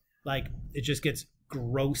 Like, it just gets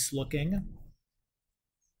gross looking.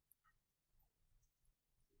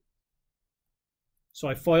 So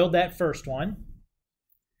I FOILed that first one.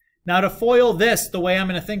 Now to FOIL this, the way I'm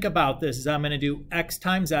going to think about this is I'm going to do x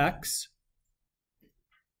times x.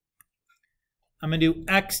 I'm going to do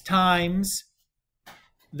x times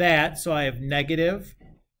that, so I have negative,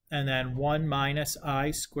 and then 1 minus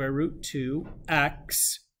I square root 2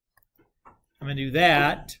 x. I'm going to do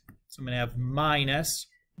that, so I'm going to have minus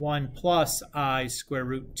 1 plus I square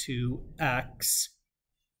root 2x.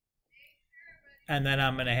 And then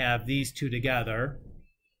I'm going to have these two together.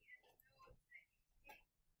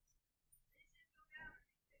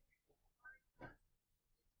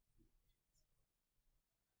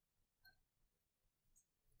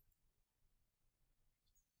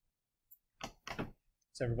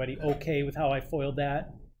 Is everybody okay with how I foiled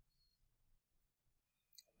that?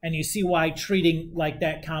 And you see why treating like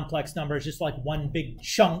that complex number is just like one big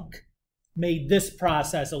chunk made this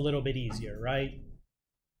process a little bit easier, right?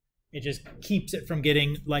 It just keeps it from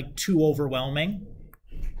getting like too overwhelming.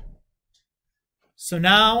 So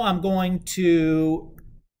now I'm going to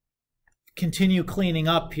continue cleaning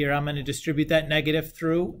up here. I'm going to distribute that negative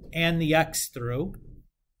through and the x through.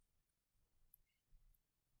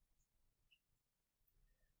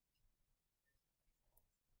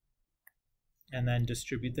 And then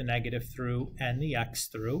distribute the negative through and the x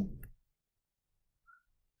through.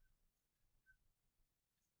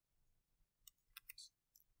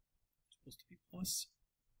 Supposed to be plus.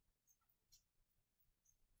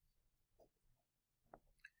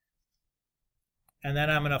 And then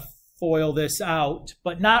I'm going to FOIL this out,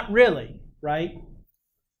 but not really, right?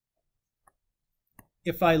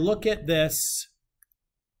 If I look at this,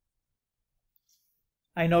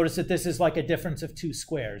 I notice that this is like a difference of two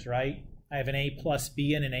squares, right? I have an a plus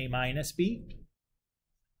b and an a minus b.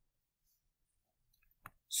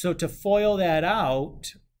 So to FOIL that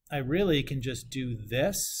out, I really can just do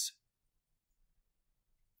this.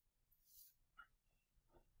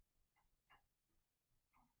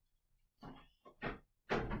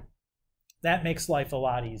 That makes life a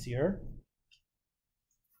lot easier.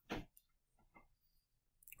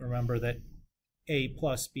 Remember that a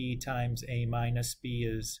plus b times a minus b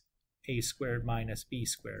is a squared minus b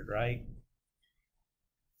squared, right?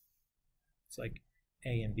 It's like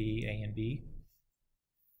a and b, a and b.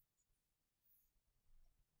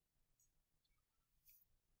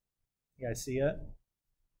 You guys see it?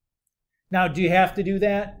 Now, do you have to do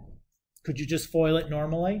that? Could you just FOIL it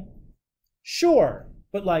normally? Sure,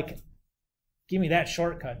 but like, give me that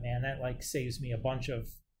shortcut, man. That like saves me a bunch of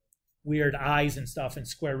weird i's and stuff and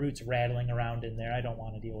square roots rattling around in there. I don't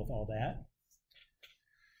want to deal with all that.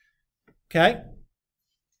 Okay.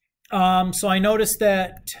 So I noticed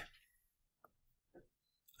that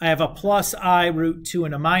I have a plus I root 2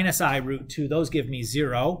 and a minus I root 2. Those give me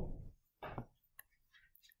 0.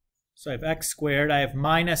 So I have x squared. I have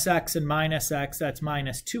minus x and minus x. That's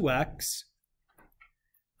minus 2x.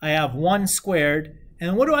 I have 1 squared.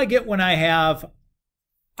 And what do I get when I have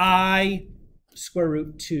I square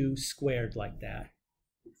root 2 squared like that?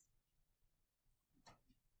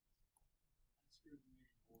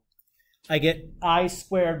 I get I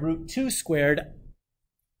squared root 2 squared.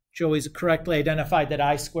 Joey's correctly identified that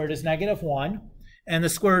I squared is negative 1. And the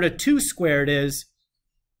square root of 2 squared is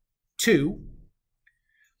 2.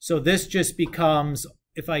 So this just becomes,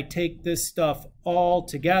 if I take this stuff all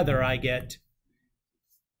together, I get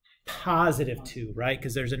positive 2, right?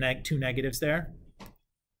 Because there's a two negatives there.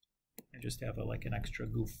 I just have like an extra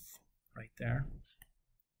goof right there.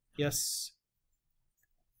 Yes?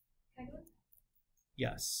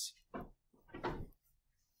 Yes.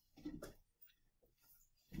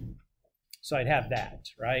 So I'd have that,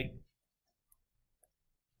 right?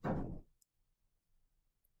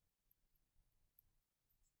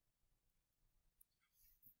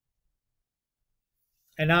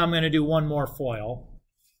 And now I'm going to do one more FOIL.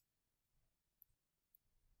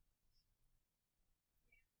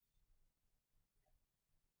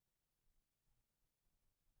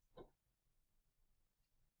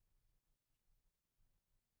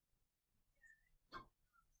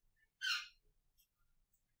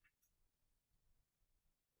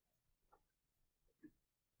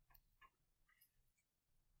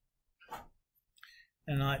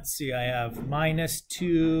 And let's see, I have minus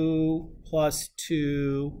 2 plus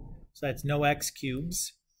 2, so that's no x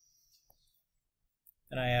cubes.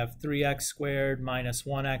 And I have 3x squared minus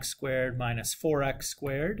 1x squared minus 4x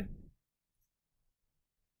squared.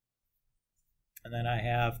 And then I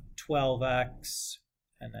have 12x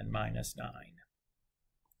and then minus 9.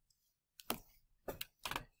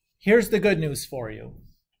 Here's the good news for you.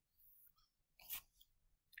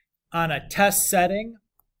 On a test setting,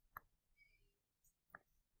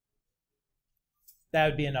 that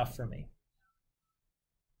would be enough for me.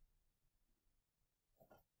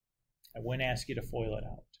 I wouldn't ask you to FOIL it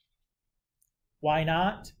out. Why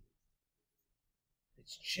not?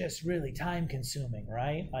 It's just really time consuming,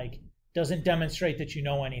 right? Like, doesn't demonstrate that you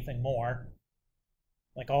know anything more.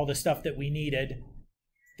 Like all the stuff that we needed,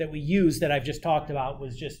 that we used that I've just talked about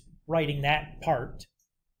was just writing that part.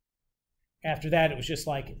 After that, it was just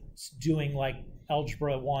like doing like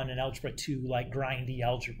algebra 1 and algebra 2, like grindy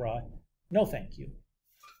algebra. No, thank you.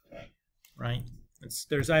 Right?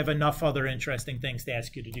 I have enough other interesting things to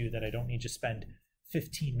ask you to do that I don't need to spend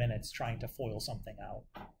 15 minutes trying to FOIL something out.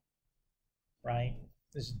 Right?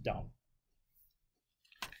 This is dumb.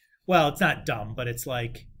 Well, it's not dumb, but it's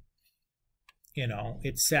like, you know,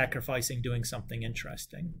 it's sacrificing doing something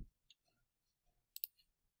interesting.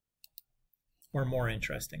 Or more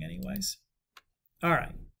interesting anyways. All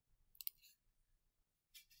right.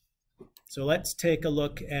 So let's take a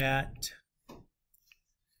look at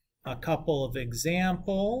a couple of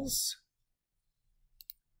examples.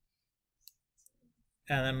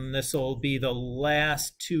 And then this will be the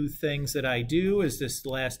last two things that I do, is this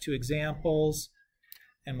last two examples,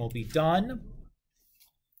 and we'll be done.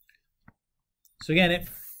 So again, it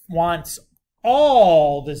wants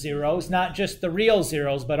all the zeros, not just the real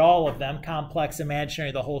zeros, but all of them, complex,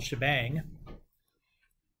 imaginary, the whole shebang.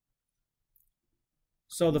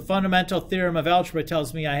 So the fundamental theorem of algebra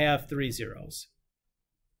tells me I have 3 zeros.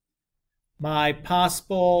 My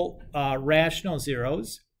possible rational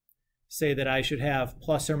zeros say that I should have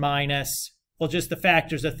plus or minus, well, just the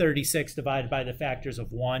factors of 36 divided by the factors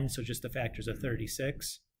of 1, so just the factors of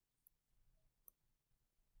 36.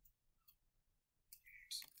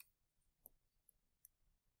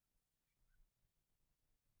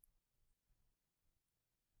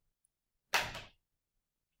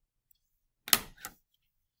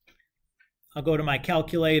 I'll go to my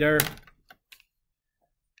calculator.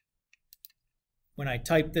 When I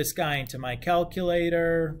type this guy into my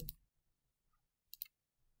calculator,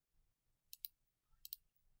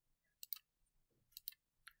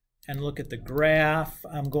 and look at the graph,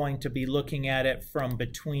 I'm going to be looking at it from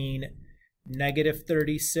between negative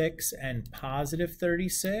 36 and positive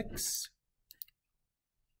 36.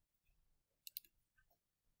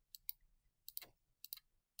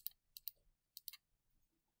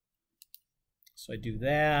 So I do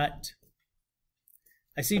that.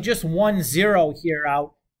 I see just 1 0 here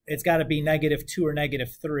out. It's got to be negative 2 or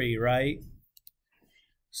negative 3, right?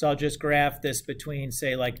 So I'll just graph this between,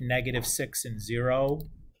 say, like negative 6 and 0.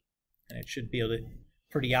 And it should be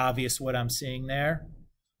pretty obvious what I'm seeing there.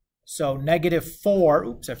 So negative 4.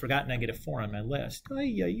 Oops, I forgot negative 4 on my list.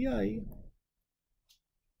 Ay, ay, ay.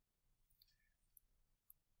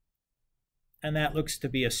 And that looks to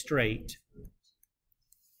be a straight.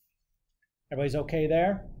 Everybody's okay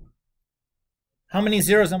there? How many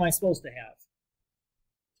zeros am I supposed to have?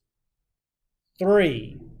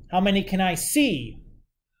 3. How many can I see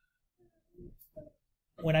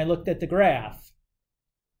when I looked at the graph?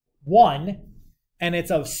 1. And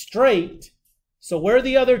it's a straight. So where are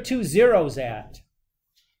the other 2 zeros at?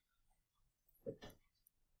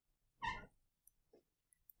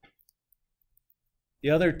 The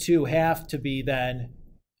other 2 have to be then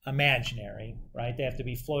imaginary, right? They have to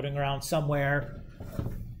be floating around somewhere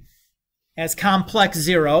as complex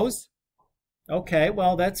zeros. Okay,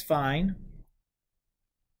 well, that's fine.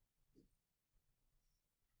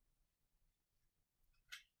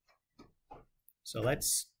 So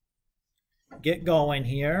let's get going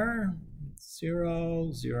here.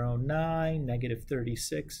 0, 0, 9, negative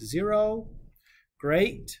 36, 0.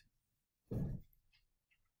 Great.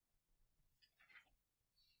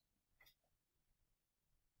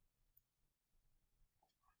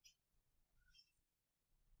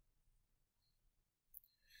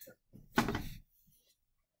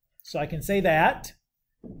 So I can say that.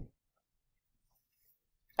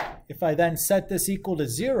 If I then set this equal to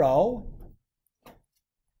 0,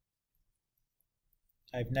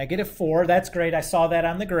 I have negative 4. That's great. I saw that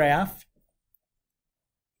on the graph.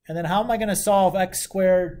 And then how am I going to solve x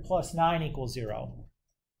squared plus 9 equals 0?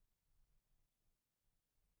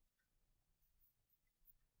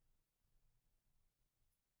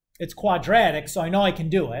 It's quadratic, so I know I can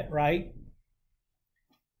do it, right?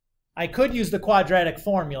 I could use the quadratic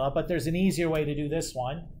formula, but there's an easier way to do this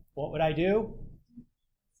one. What would I do?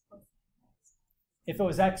 If it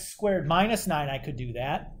was x squared minus 9, I could do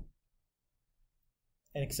that.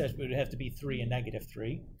 And except it would have to be 3 and negative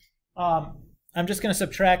 3. I'm just going to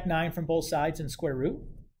subtract 9 from both sides and square root.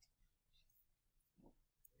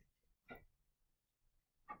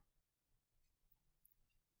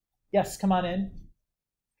 Yes, come on in.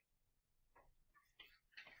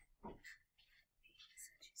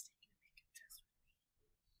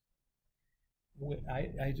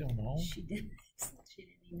 I don't know. She didn't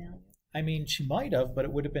email you. I mean, she might have, but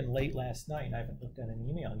it would have been late last night. I haven't looked at an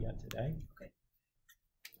email yet today. Okay.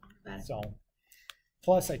 So,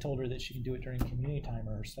 plus I told her that she can do it during community time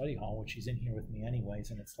or her study hall, which she's in here with me anyways,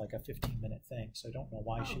 and it's like a 15-minute thing. So I don't know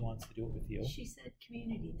why she wants to do it with you. She said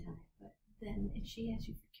community time, but Did she ask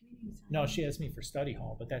you for community science? No, she asked me for study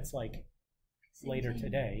hall, but that's like Same later thing.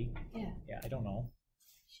 today. Yeah. Yeah, I don't know.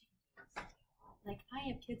 Like, I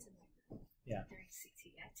have kids in my group. Yeah. They're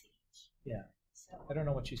 60, I teach. Yeah. So I don't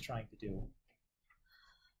know what she's trying to do.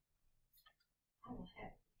 I will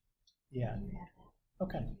have Yeah. you have that.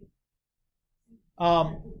 Okay.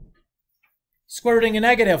 Square rooting a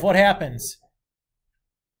negative, what happens?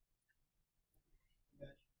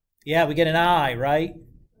 Yeah, we get an I, right?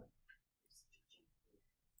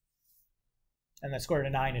 And the square root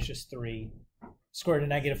of 9 is just 3. Square root of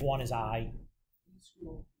negative 1 is I.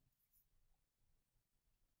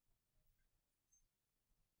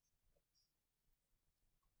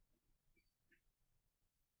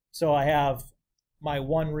 So I have my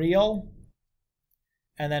 1 real,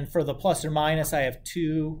 and then for the plus or minus, I have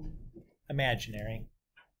 2 imaginary.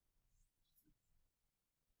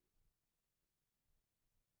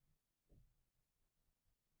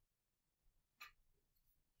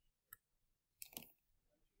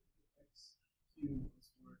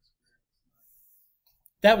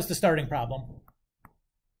 That was the starting problem.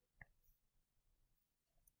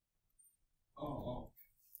 Oh.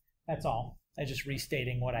 That's all. I just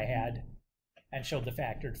restating what I had and showed the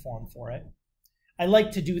factored form for it. I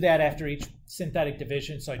like to do that after each synthetic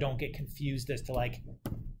division so I don't get confused as to like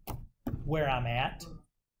where I'm at,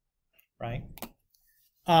 right?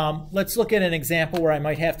 Let's look at an example where I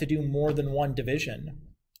might have to do more than one division.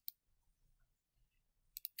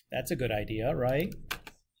 That's a good idea, right?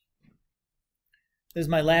 This is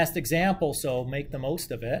my last example, so make the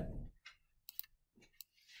most of it.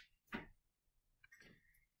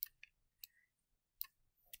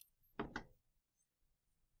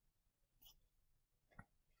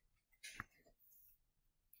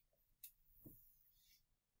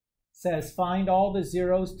 Says find all the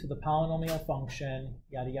zeros to the polynomial function,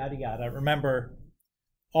 yada, yada, yada. Remember,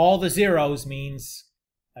 all the zeros means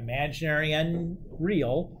imaginary and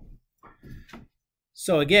real.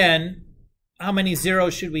 So again, how many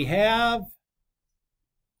zeros should we have?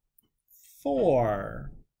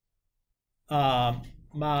 4.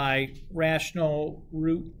 My rational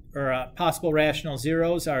root or possible rational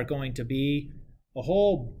zeros are going to be a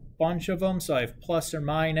whole bunch of them. So I have plus or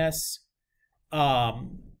minus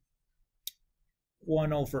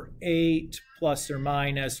 1 over 8, plus or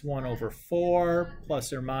minus 1 over 4,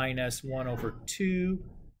 plus or minus 1 over 2,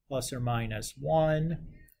 plus or minus 1.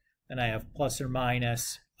 Then I have plus or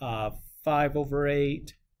minus 5 over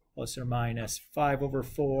 8, plus or minus 5 over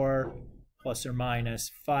 4, plus or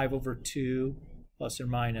minus 5 over 2, plus or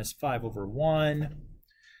minus 5 over 1,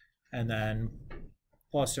 and then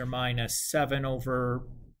plus or minus 7 over,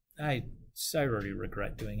 I already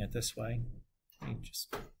regret doing it this way.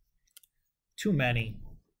 Just too many.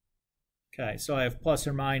 Okay, so I have plus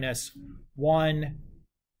or minus 1,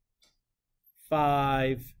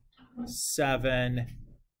 5, 7,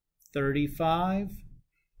 35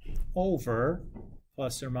 over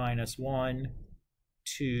plus or minus 1,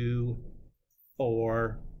 2,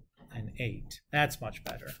 4, and 8. That's much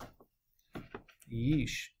better.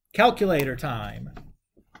 Yeesh. Calculator time.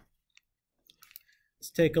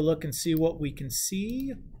 Let's take a look and see what we can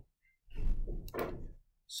see.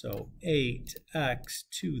 So 8x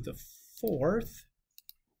to the 4th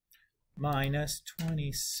minus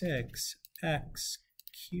 26x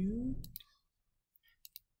cubed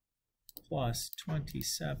plus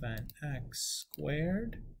 27x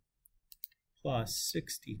squared plus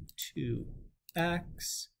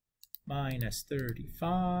 62x minus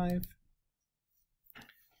 35.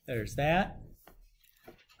 There's that.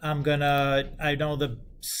 I know the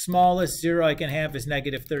smallest zero I can have is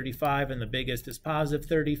negative 35 and the biggest is positive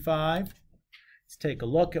 35. Let's take a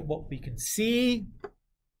look at what we can see.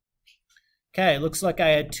 Okay, looks like I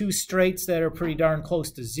had 2 straights that are pretty darn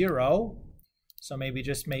close to 0. So maybe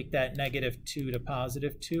just make that negative 2 to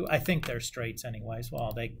positive 2. I think they're straights anyways.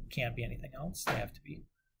 Well, they can't be anything else. They have to be.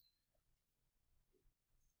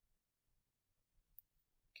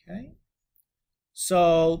 Okay.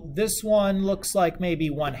 So this one looks like maybe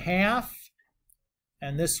 1/2.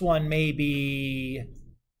 And this one may be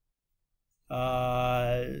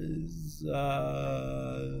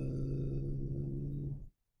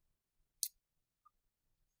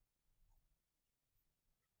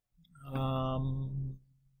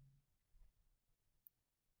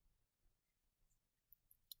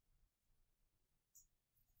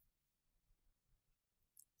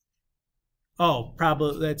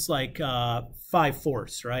probably that's like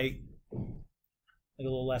 5/4, right? Like a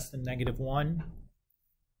little less than negative 1.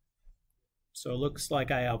 So it looks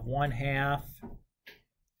like I have 1/2.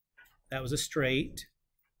 That was a straight.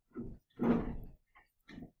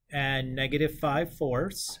 And negative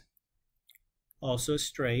 5/4. Also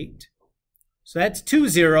straight. So that's 2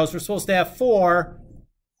 zeros. We're supposed to have 4.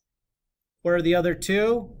 Where are the other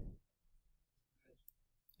 2?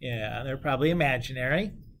 Yeah, they're probably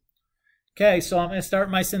imaginary. Okay, so I'm going to start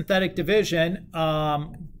my synthetic division.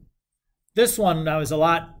 This one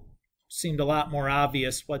seemed a lot more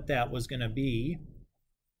obvious what that was going to be.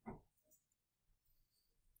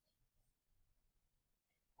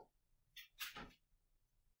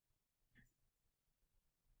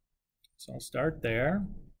 So I'll start there.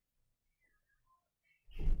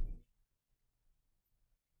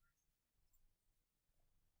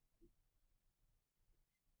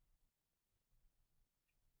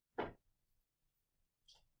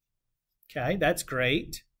 Okay, that's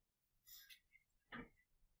great.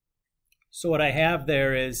 So what I have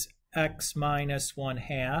there is x minus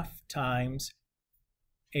 1/2 times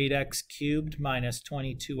 8x cubed minus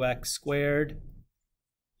 22x squared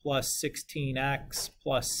plus 16x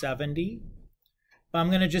plus 70. But I'm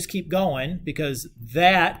going to just keep going because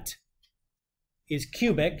that is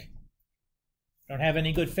cubic. I don't have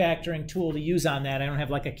any good factoring tool to use on that. I don't have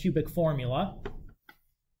like a cubic formula.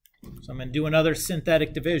 So I'm going to do another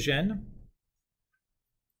synthetic division.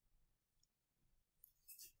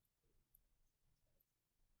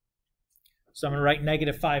 So I'm going to write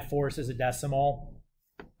 -5/4 as a decimal.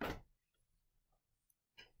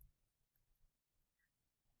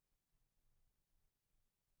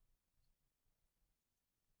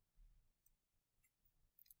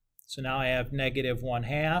 So now I have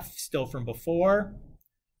 -1/2, still from before,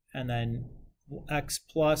 and then x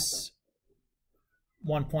plus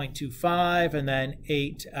 1.25, and then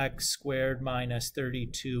 8x squared minus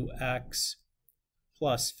 32x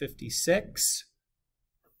plus 56.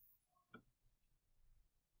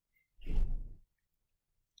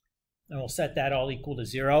 And we'll set that all equal to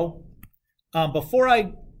 0. Before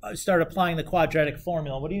I start applying the quadratic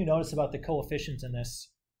formula, what do you notice about the coefficients in this?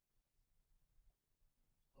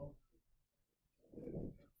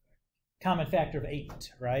 Common factor of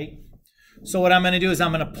 8, right? So what I'm going to do is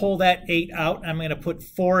I'm going to pull that 8 out. And I'm going to put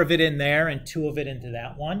 4 of it in there and 2 of it into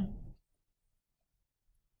that one.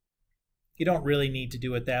 You don't really need to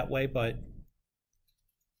do it that way, but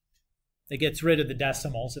it gets rid of the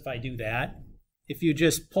decimals if I do that. If you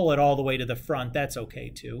just pull it all the way to the front, that's okay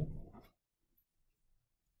too.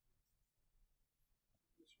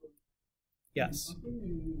 Yes.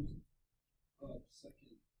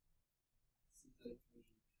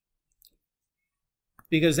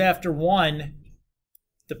 Because after 1,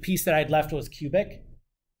 the piece that I'd left was cubic.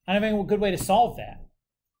 I don't have a good way to solve that.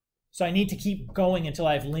 So I need to keep going until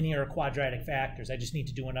I have linear or quadratic factors. I just need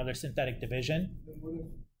to do another synthetic division.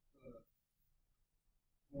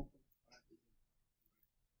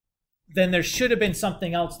 Then there should have been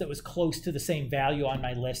something else that was close to the same value on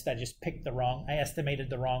my list. I just picked I estimated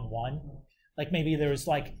the wrong one. Like maybe there was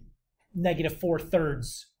like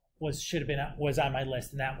 -4/3 was on my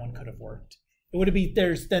list, and that one could have worked. It would be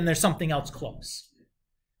there's something else close.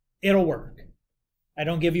 It'll work. I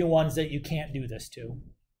don't give you ones that you can't do this to.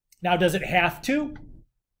 Now, does it have to?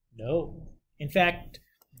 No. In fact,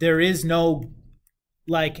 there is no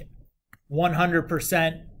like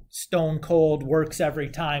 100% stone cold works every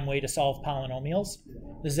time way to solve polynomials.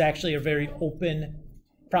 This is actually a very open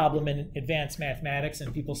problem in advanced mathematics,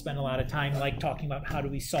 and people spend a lot of time like talking about how do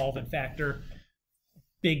we solve and factor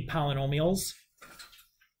big polynomials.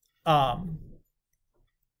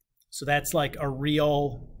 So that's like a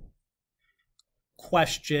real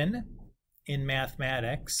question in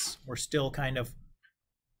mathematics. We're still kind of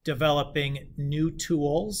developing new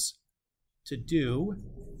tools to do.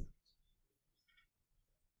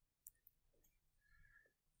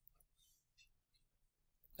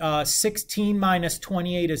 Uh, 16 minus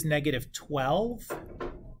 28 is -12.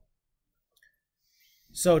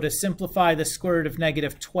 So to simplify the square root of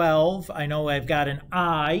 -12, I know I've got an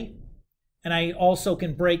I, and I also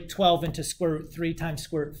can break 12 into square root 3 times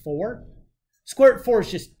square root 4. Square root 4 is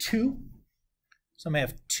just 2. So I'm going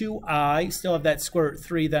to have 2i, still have that square root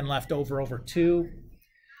 3 then left over 2.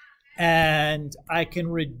 And I can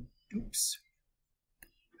reduce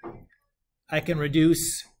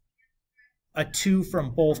a 2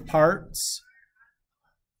 from both parts.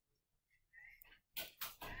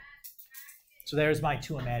 So there's my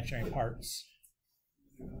 2 imaginary parts.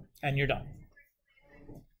 And you're done.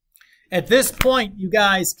 At this point, you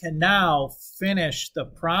guys can now finish the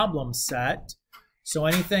problem set. So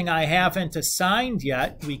anything I haven't assigned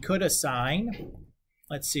yet, we could assign.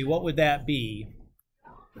 Let's see, what would that be?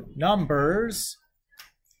 Numbers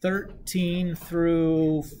 13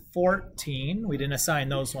 through 14. We didn't assign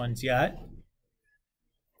those ones yet.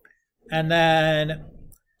 And then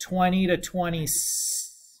 20 to 20,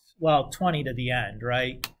 well, 20 to the end,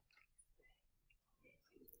 right?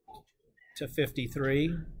 To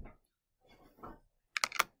 53.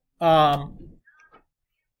 As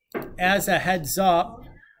a heads up,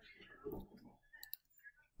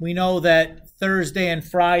 we know that Thursday and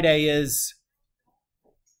Friday is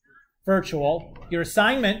virtual. Your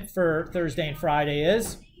assignment for Thursday and Friday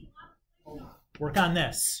is work on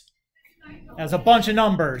this. As a bunch of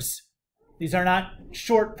numbers. These are not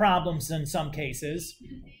short problems in some cases.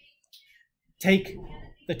 Take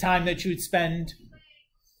the time that you'd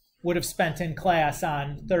would have spent in class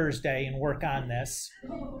on Thursday and work on this.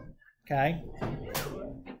 Okay?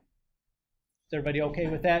 Is everybody okay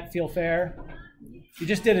with that? Feel fair? You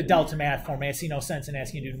just did a delta math for me. I see no sense in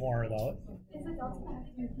asking you to do more, though.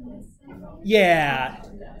 Yeah.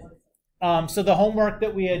 So the homework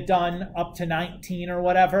that we had done up to 19 or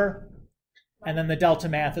whatever, and then the delta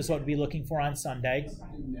math is what we'd be looking for on Sunday.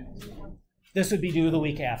 This would be due the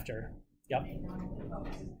week after. Yep.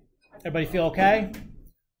 Everybody feel okay?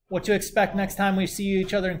 What to expect next time we see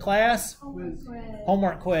each other in class?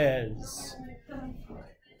 Homework quiz.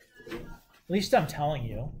 At least I'm telling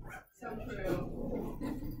you.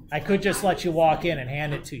 I could just let you walk in and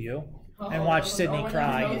hand it to you and watch Sydney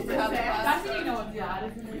cry.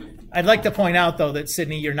 I'd like to point out, though, that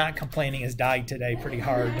Sydney, you're not complaining, has died today pretty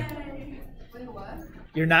hard.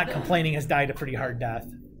 You're not complaining, has died a pretty hard death.